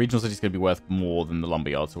regional city's going to be worth more than the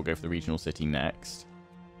lumberyard, so we'll go for the regional city next.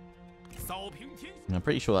 And I'm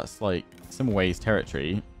pretty sure that's like Simaway's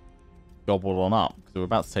territory gobbled on up because we're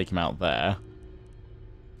about to take him out there.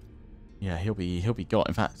 Yeah, he'll be got.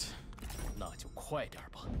 In fact,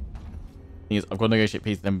 thing is, I've got to negotiate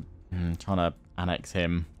peace. Then trying to annex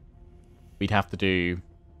him, we'd have to do.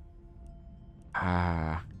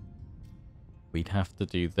 We'd have to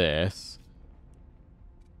do this.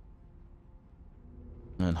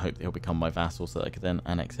 And hope that he'll become my vassal so that I could then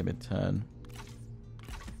annex him in turn.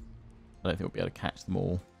 I don't think we'll be able to catch them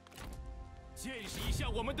all.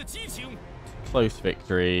 Close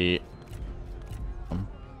victory. I'm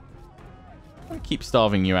going to keep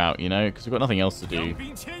starving you out, you know, because we've got nothing else to do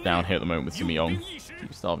down here at the moment with Sima Yong.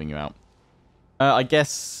 Keep starving you out. I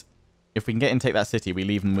guess if we can get in and take that city, we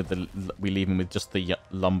leave them with just the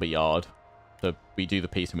lumber yard. So we do the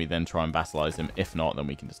peace and we then try and vassalize him. If not, then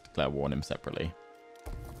we can just declare war on him separately.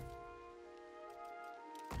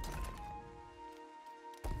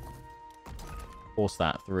 Force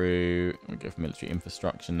that through. We'll go for military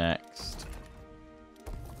infrastructure next.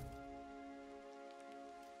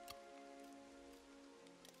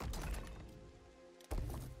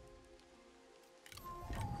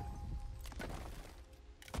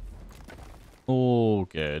 All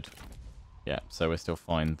good. Yeah, so we're still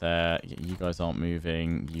fine there. You guys aren't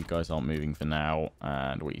moving. You guys aren't moving for now.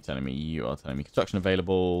 And what are you telling me? You are telling me construction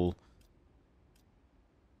available.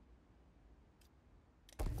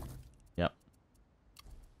 Yep.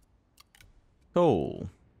 Cool.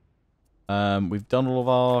 We've done all of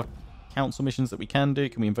our council missions that we can do.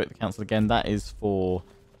 Can we invoke the council again? That is for...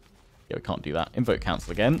 Yeah, we can't do that. Invoke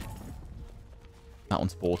council again. That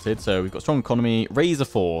one's ported. So we've got strong economy. Raise a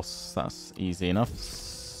force. That's easy enough.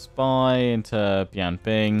 Spy into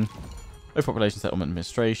Bianping. Low population settlement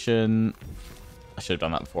administration. I should have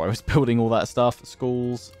done that before I was building all that stuff.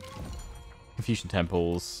 Schools. Confucian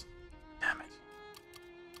temples. Damn it.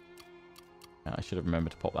 Yeah, I should have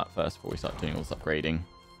remembered to pop that first before we start doing all this upgrading.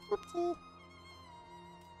 Whoopsie.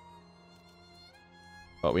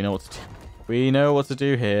 But we know what to do. We know what to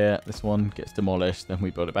do here. This one gets demolished, then we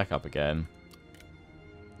build it back up again.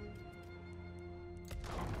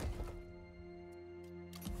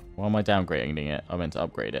 Why am I downgrading it? I meant to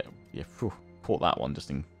upgrade it. Yeah, phew, caught that one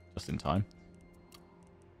just in time.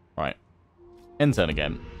 Right. End turn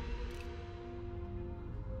again.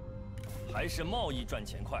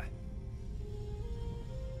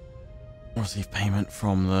 Receive payment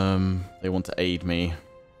from them. They want to aid me.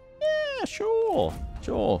 Yeah, sure.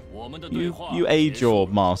 Sure. You aid your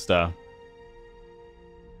master.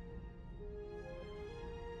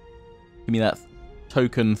 Give me that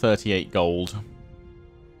token 38 gold.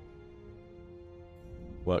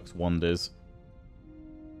 Works wonders.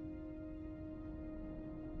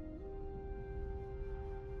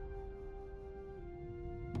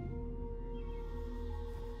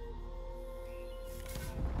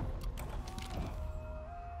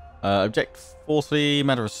 Object forcefully,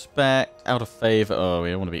 matter of respect, out of favor. Oh,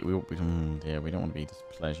 we don't want to be. Yeah, we don't want to be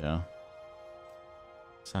displeasure.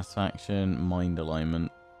 Satisfaction, mind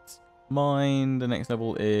alignment. Mind. The next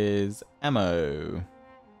level is ammo.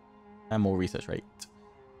 Ammo research rate.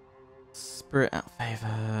 Spirit out of favor.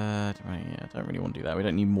 Yeah, don't really want to do that. We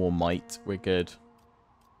don't need more might. We're good.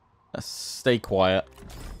 Let's stay quiet.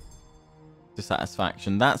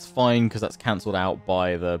 Dissatisfaction. That's fine because that's cancelled out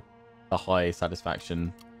by the high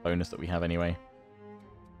satisfaction bonus that we have anyway.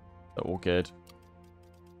 So all good.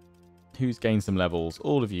 Who's gained some levels?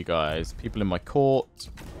 All of you guys. People in my court.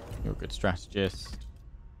 You're a good strategist.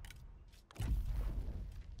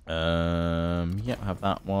 Yeah, have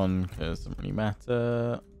that one because it doesn't really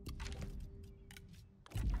matter.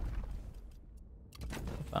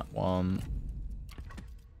 That one.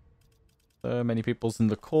 So many people's in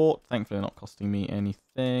the court. Thankfully, not costing me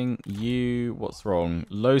anything. You, what's wrong?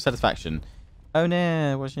 Low satisfaction. Oh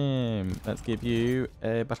no, what's him? Let's give you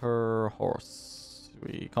a better horse.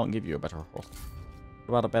 We can't give you a better horse.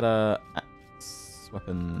 What about a better axe?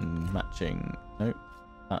 Weapon matching. Nope.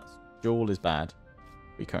 That's dual is bad.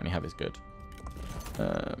 We currently have is good.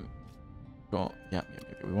 Yeah,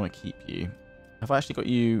 we want to keep you. Have I actually got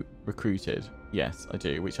you recruited? Yes, I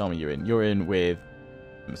do. Which army are you in? You're in with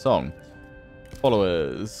Song.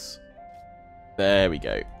 Followers. There we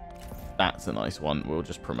go. That's a nice one. We'll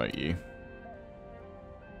just promote you.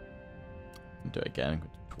 Do it again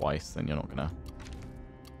twice, then you're not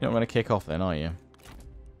gonna kick off then, are you?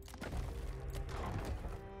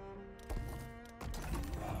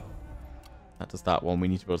 That does that one. We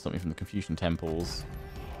need to build something from the Confucian temples.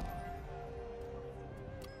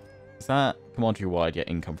 Is that commodity wide? Yeah,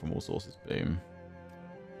 income from all sources. Boom.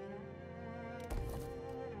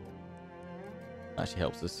 Actually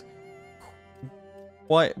helps us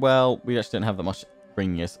quite well. We actually don't have that much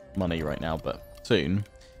bringing us money right now, but soon.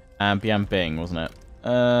 And Bian Bing, wasn't it?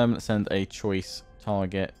 Let's send a choice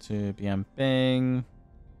target to Bian Bing.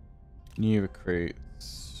 New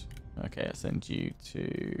recruits. Okay, I'll send you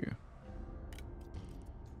to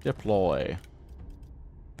deploy.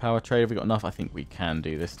 Power trade, have we got enough? I think we can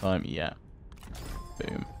do this time. Yeah.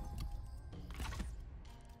 Boom.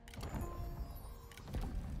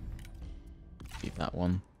 Keep that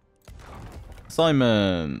one.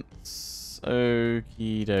 Assignments.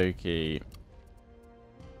 Okie dokie.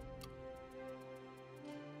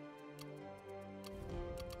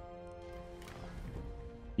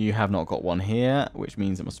 You have not got one here, which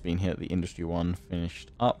means it must have been here at the industry one finished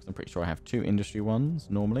up. I'm pretty sure I have 2 industry ones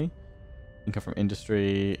normally. Income from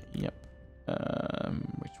industry. Yep.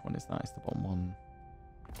 Which one is that? It's the bottom one.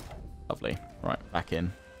 Lovely. Right, back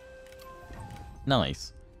in.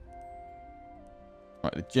 Nice.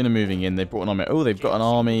 Right, the Jin are moving in. They brought an army. Oh, they've got an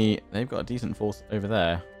army. They've got a decent force over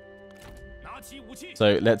there.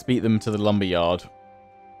 So let's beat them to the lumber yard,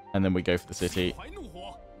 and then we go for the city.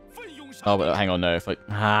 Oh, but hang on, no. If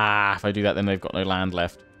I do that, then they've got no land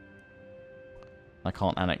left. I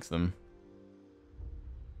can't annex them.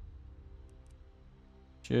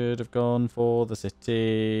 Should have gone for the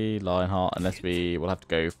city, Lionheart, unless we will have to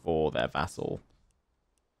go for their vassal.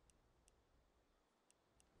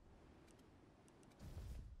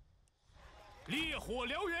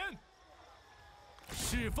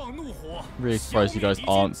 Really surprised you guys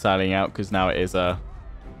aren't sallying out, because now it is a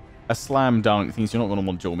slam dunk. Things you're not going to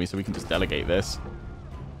want to join me, so we can just delegate this.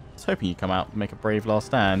 I was hoping you'd come out and make a brave last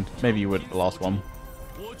stand. Maybe you would at the last one.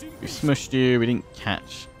 We smushed you. We didn't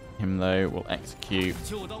catch him though. We'll execute.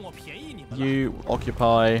 You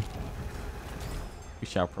occupy. We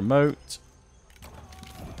shall promote.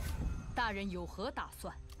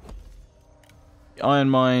 The iron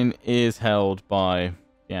mine is held by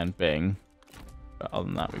Yan Bing. But other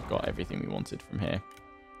than that, we've got everything we wanted from here.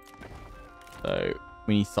 So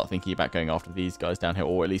we need to start thinking about going after these guys down here,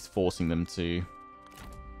 or at least forcing them to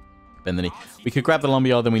bend the knee. We could grab the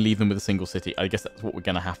lumberyard, then we leave them with a single city. I guess that's what we're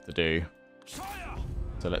going to have to do.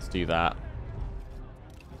 So let's do that.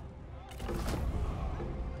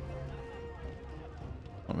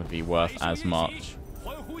 Not going to be worth as much.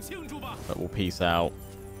 But we'll peace out.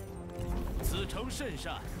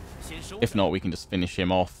 If not, we can just finish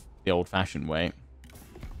him off the old-fashioned way.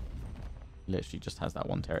 He literally just has that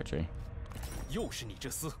one territory.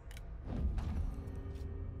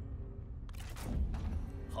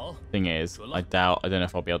 Thing is, I don't know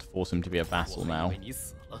if I'll be able to force him to be a vassal now.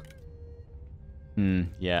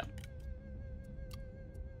 Yeah.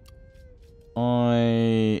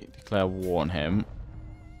 I declare war on him.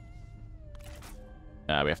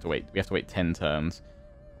 We have to wait. We have to wait 10 turns.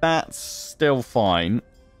 That's still fine.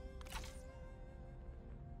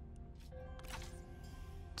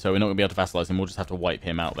 So we're not going to be able to vassalize him. We'll just have to wipe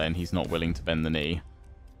him out then. He's not willing to bend the knee.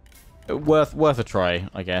 Worth a try,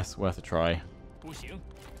 I guess. Worth a try.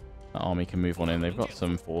 That army can move on in. They've got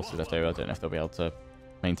some forces left over. I don't know if they'll be able to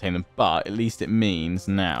maintain them. But at least it means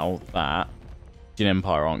now that Jin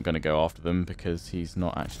Empire aren't going to go after them because he's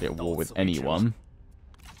not actually at war with anyone.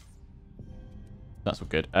 That's all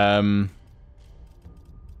good.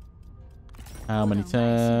 How many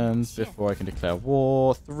turns before I can declare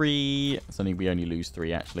war? 3. Something we only lose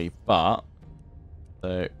 3 actually, but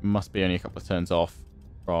there must be only a couple of turns off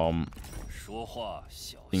from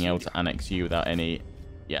being able to annex you without any,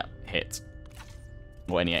 hit.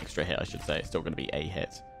 Or any extra hit, I should say. It's still going to be a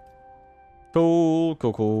hit. Cool,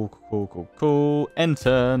 cool, cool, cool, cool, cool. End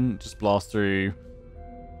turn. Just blast through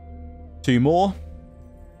 2 more.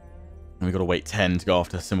 And we've got to wait 10 to go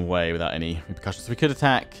after Sima Wei without any repercussions. So we could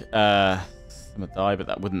attack Sima Die, but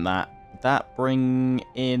that wouldn't that bring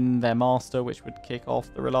in their master, which would kick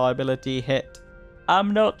off the reliability hit?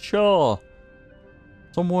 I'm not sure.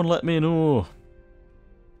 Someone let me know.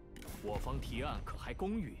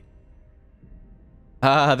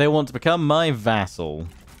 They want to become my vassal.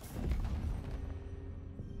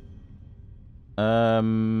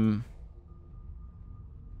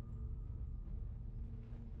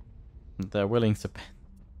 They're willing to...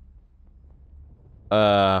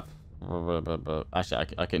 Actually,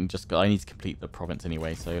 I can just... I need to complete the province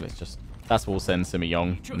anyway, so let's just... That's what we'll send Sima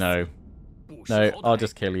Yong. No. No, I'll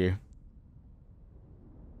just kill you.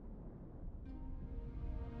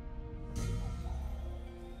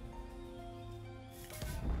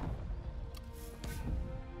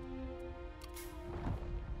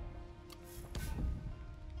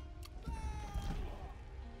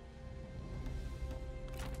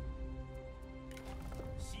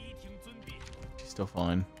 still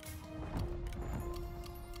fine.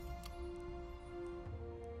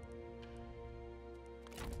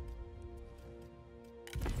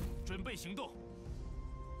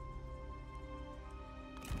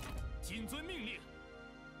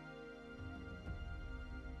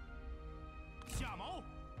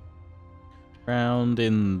 Round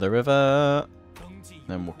in the river.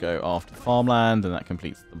 Then we'll go after farmland, and that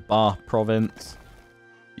completes the Ba province.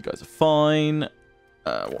 You guys are fine.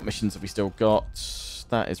 What missions have we still got?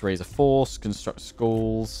 That is raise a force, construct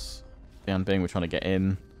schools. Bianbing, we're trying to get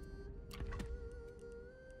in.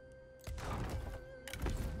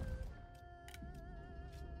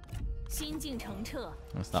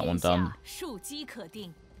 That's that one done.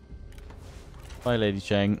 Bye, Lady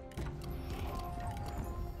Cheng.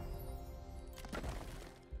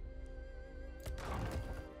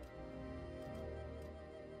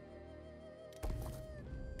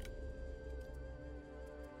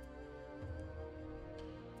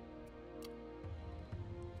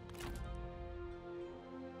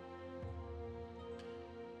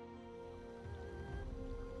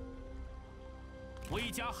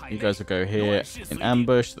 You guys will go here in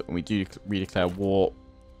ambush so that when we do redeclare war,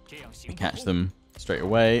 we catch them straight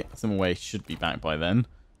away. Simaway should be back by then.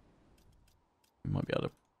 We might be able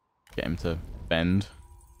to get him to bend.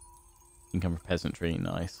 Income for peasantry,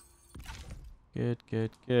 nice. Good,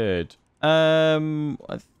 good, good.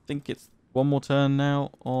 I think it's one more turn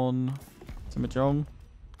now on Sima Yong.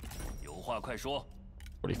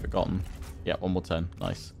 Already forgotten. Yeah, one more turn,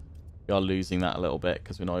 nice. We are losing that a little bit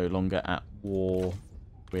because we're no longer at war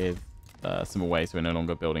with Simaway, so we're no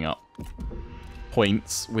longer building up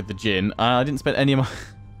points with the Jin. I didn't spend any of my...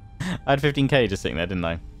 I had 15k just sitting there, didn't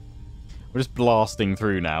I? We're just blasting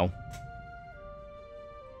through now.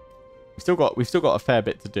 We've still got a fair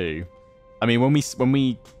bit to do. I mean, when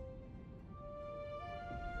we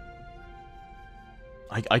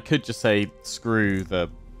I could just say screw the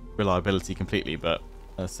reliability completely, but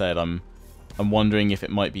as I said, I'm wondering if it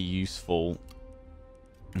might be useful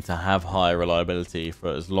to have high reliability for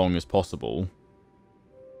as long as possible,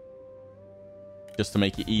 just to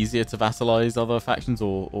make it easier to vassalize other factions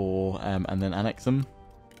or and then annex them.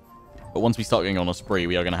 But once we start going on a spree,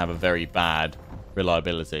 we are going to have a very bad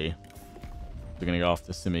reliability. We're going to go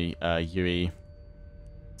after Sima Yui,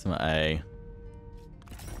 Sima A.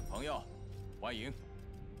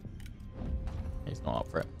 He's not up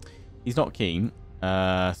for it. He's not keen.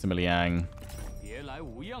 Sima Liang.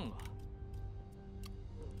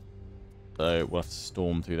 So we'll have to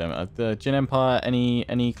storm through them. The Jin Empire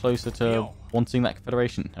any closer to wanting that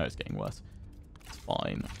confederation? No, it's getting worse. It's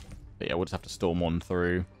fine. But yeah, we'll just have to storm on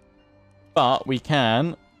through. But we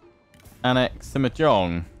can annex Sima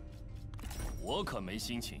Yong.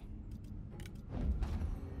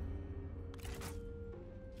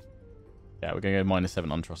 Yeah, we're going to go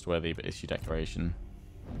 -7 untrustworthy, but issue declaration.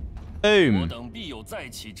 Boom!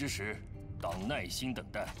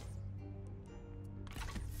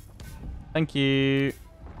 Thank you.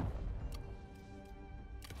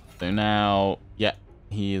 So now, yeah,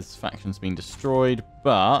 his faction's been destroyed,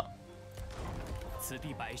 but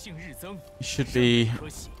he should be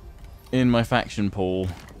in my faction pool.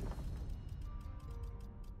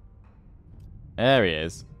 There he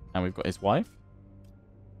is. And we've got his wife.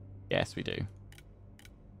 Yes, we do.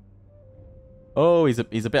 Oh, he's a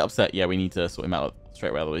bit upset. Yeah, we need to sort him out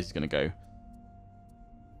straight away, otherwise he's going to go.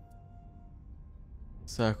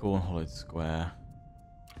 Circle and hollowed square.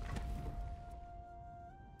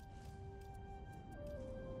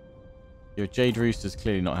 Your Jade Rooster's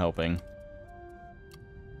clearly not helping.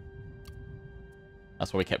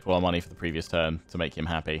 That's why we kept all our money for the previous turn, to make him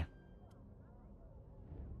happy.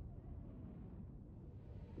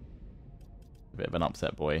 A bit of an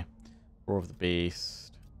upset boy. Roar of the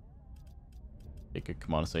Beast. Be a good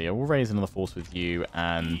commander. So yeah, we'll raise another force with you,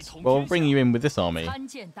 and well, we'll bring you in with this army.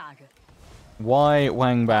 Why,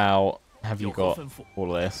 Wang Bao, have you got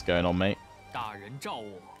all of this going on, mate?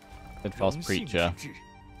 Steadfast Preacher.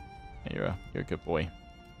 Yeah, you're a good boy.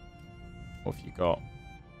 What have you got?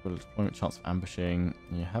 Deployment chance of ambushing.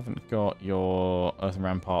 You haven't got your Earthen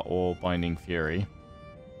Rampart or Binding Fury.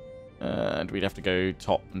 And we'd have to go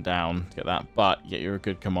top and down to get that. But yeah, you're a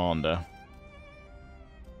good commander.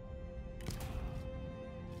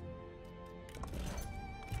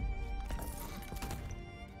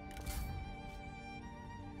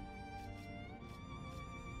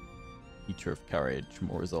 Teacher of Courage,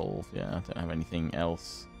 more resolve. Yeah, I don't have anything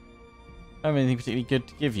else. I don't have anything particularly good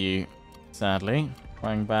to give you, sadly.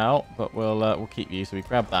 Wang Bao, but we'll keep you. So we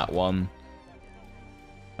grab that one.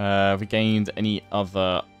 Have we gained any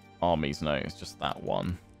other armies? No, it's just that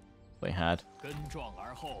one. they had.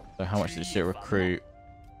 So how much did she recruit?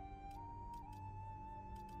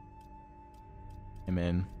 Him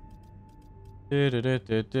in.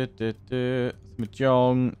 Sima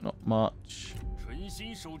Yong, not much.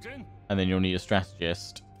 And then you'll need a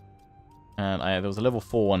strategist. And there was a level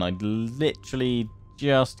 4 one I'd literally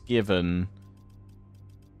just given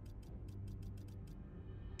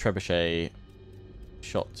Trebuchet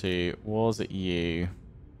shot to. Was it you?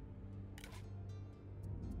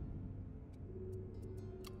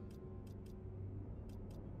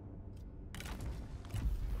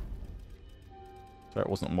 So it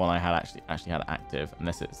wasn't one I had actually had active,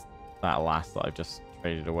 unless it's that last that I've just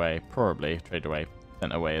traded away. Probably traded away,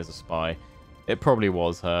 sent away as a spy. It probably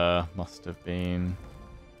was her. Must have been.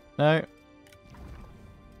 No.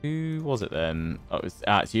 Who was it then? Oh,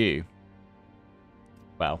 it's you.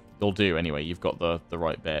 Well, you'll do anyway. You've got the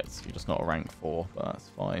right bits. You're just not a rank 4, but that's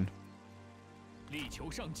fine.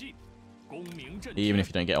 Even if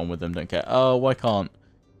you don't get on with them, don't care. Oh, why can't?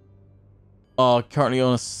 Oh, currently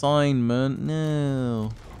on assignment.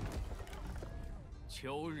 No.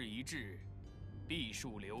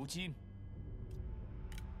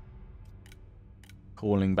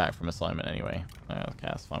 Calling back from assignment anyway. Oh, okay,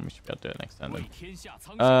 that's fine. We should be able to do it next turn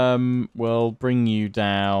then. We'll bring you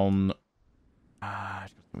down.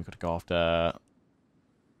 We've got to go after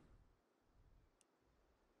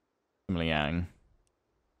Sima Yang.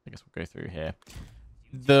 I guess we'll go through here.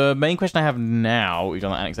 The main question I have now, we've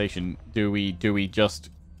done that annexation, do we just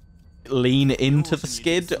lean into the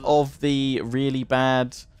skid of the really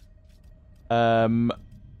bad oh no,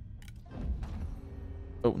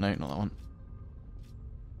 not that one.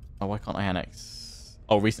 Oh, why can't I annex?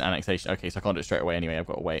 Oh, recent annexation. Okay, so I can't do it straight away anyway. I've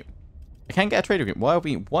got to wait. I can get a trade agreement.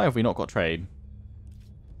 Why have we not got trade?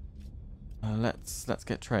 Let's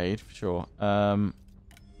get trade for sure.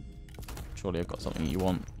 Surely I've got something you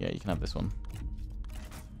want. Yeah, you can have this one.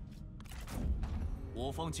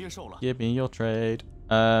 Give me your trade.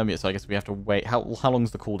 Yeah, so I guess we have to wait. How long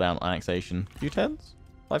is the cooldown on annexation? 2 turns?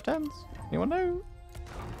 5 turns? Anyone know?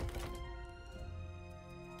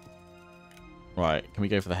 Right, can we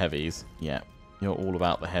go for the heavies? Yeah, you're all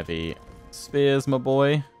about the heavy spears, my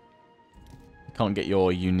boy. You can't get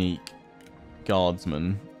your unique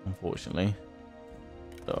guardsman, unfortunately.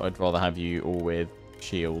 So I'd rather have you all with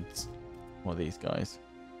shields. What are these guys?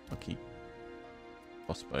 I'll keep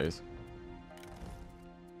crossbows.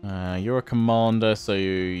 You're a commander, so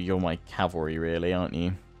you're my cavalry, really, aren't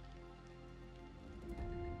you?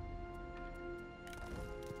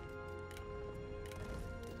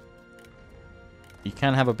 You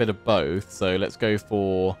can have a bit of both, so let's go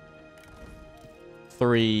for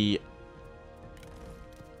 3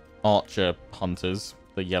 archer hunters,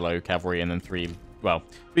 the yellow cavalry, and then 3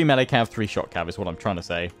 melee cav, 3 shot cav is what I'm trying to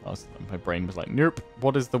say. My brain was like, nope.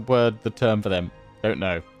 What is the term for them? Don't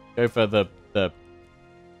know. Go for the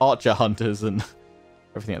archer hunters and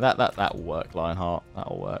everything. That will work, Lionheart.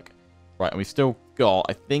 That'll work. Right, and we've still got,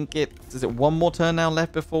 I think is it 1 more turn now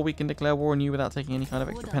left before we can declare war on you without taking any kind of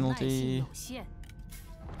extra penalty?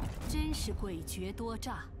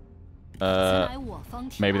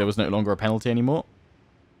 Maybe there was no longer a penalty anymore.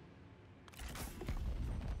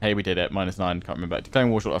 Hey, we did it. -9. Can't remember. Declaring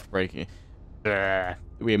war short after breaking. We're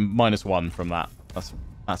 -1 from that.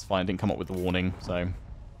 That's fine. Didn't come up with the warning, so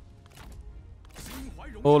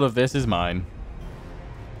all of this is mine.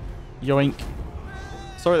 Yoink.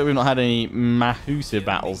 Sorry that we've not had any massive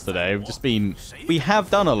battles today. We have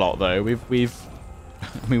done a lot though.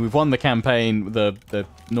 We've won the campaign, the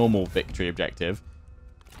normal victory objective.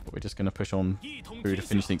 But we're just going to push on through to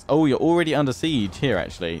finish things. Oh, you're already under siege here,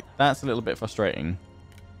 actually. That's a little bit frustrating.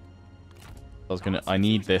 I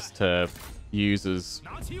need this to use as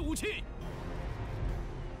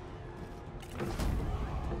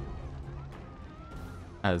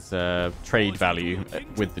trade value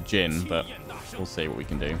with the Jin, but we'll see what we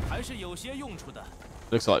can do.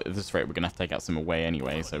 Looks like at this rate we're going to have to take out some away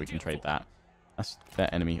anyway, so we can trade that. That's their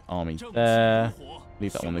enemy army there.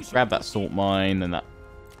 Leave that one. Let's grab that salt mine and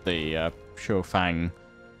the Shufang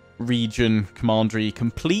region commandery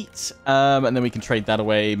complete. And then we can trade that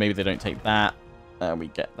away. Maybe they don't take that. We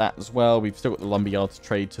get that as well. We've still got the lumberyard to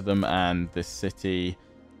trade to them and this city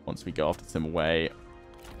once we go after them away.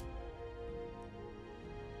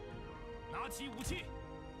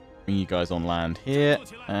 Bring you guys on land here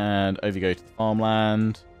and over you go to the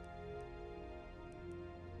farmland.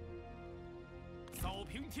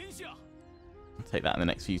 Take that in the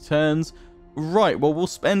next few turns. Right, well, we'll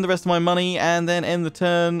spend the rest of my money and then end the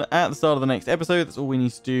turn at the start of the next episode. That's all we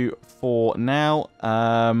need to do for now.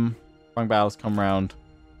 Fang Bao's come round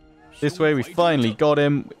this way. We finally got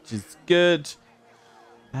him, which is good.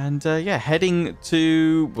 And yeah,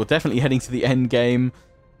 definitely heading to the end game.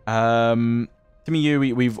 Sima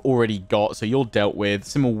Yui, we've already got, so you're dealt with.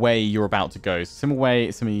 Sima Wei, you're about to go. So Sima Wei,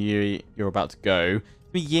 Sima Yui, you're about to go.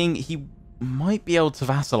 Sima Ying, he might be able to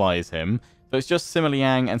vassalize him. So it's just Sima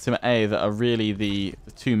Liang and Sima A that are really the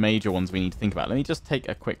two major ones we need to think about. Let me just take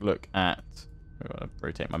a quick look at... I'm going to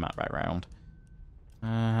rotate my map back around.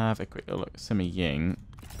 Have a quick look. Sima Ying.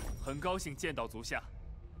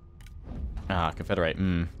 Confederate.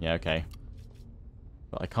 Yeah, okay.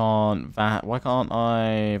 But I can't... Why can't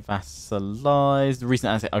I vassalize? The recent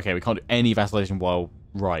annexation... Okay, we can't do any vassalization while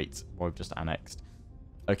we've just annexed.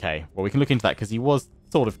 Okay, well, we can look into that because he was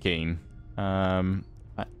sort of keen. In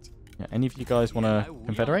fact, yeah, any of you guys want to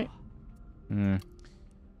confederate?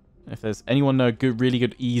 If there's anyone know a really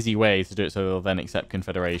good, easy way to do it so they'll then accept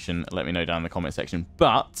confederation, let me know down in the comment section.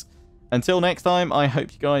 But... until next time, I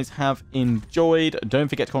hope you guys have enjoyed. Don't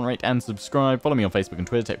forget to comment, rate, and subscribe. Follow me on Facebook and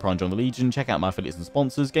Twitter, take pride and join the Legion. Check out my affiliates and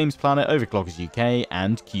sponsors, Games Planet, Overclockers UK,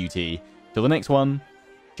 and QT. Till the next one,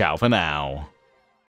 ciao for now.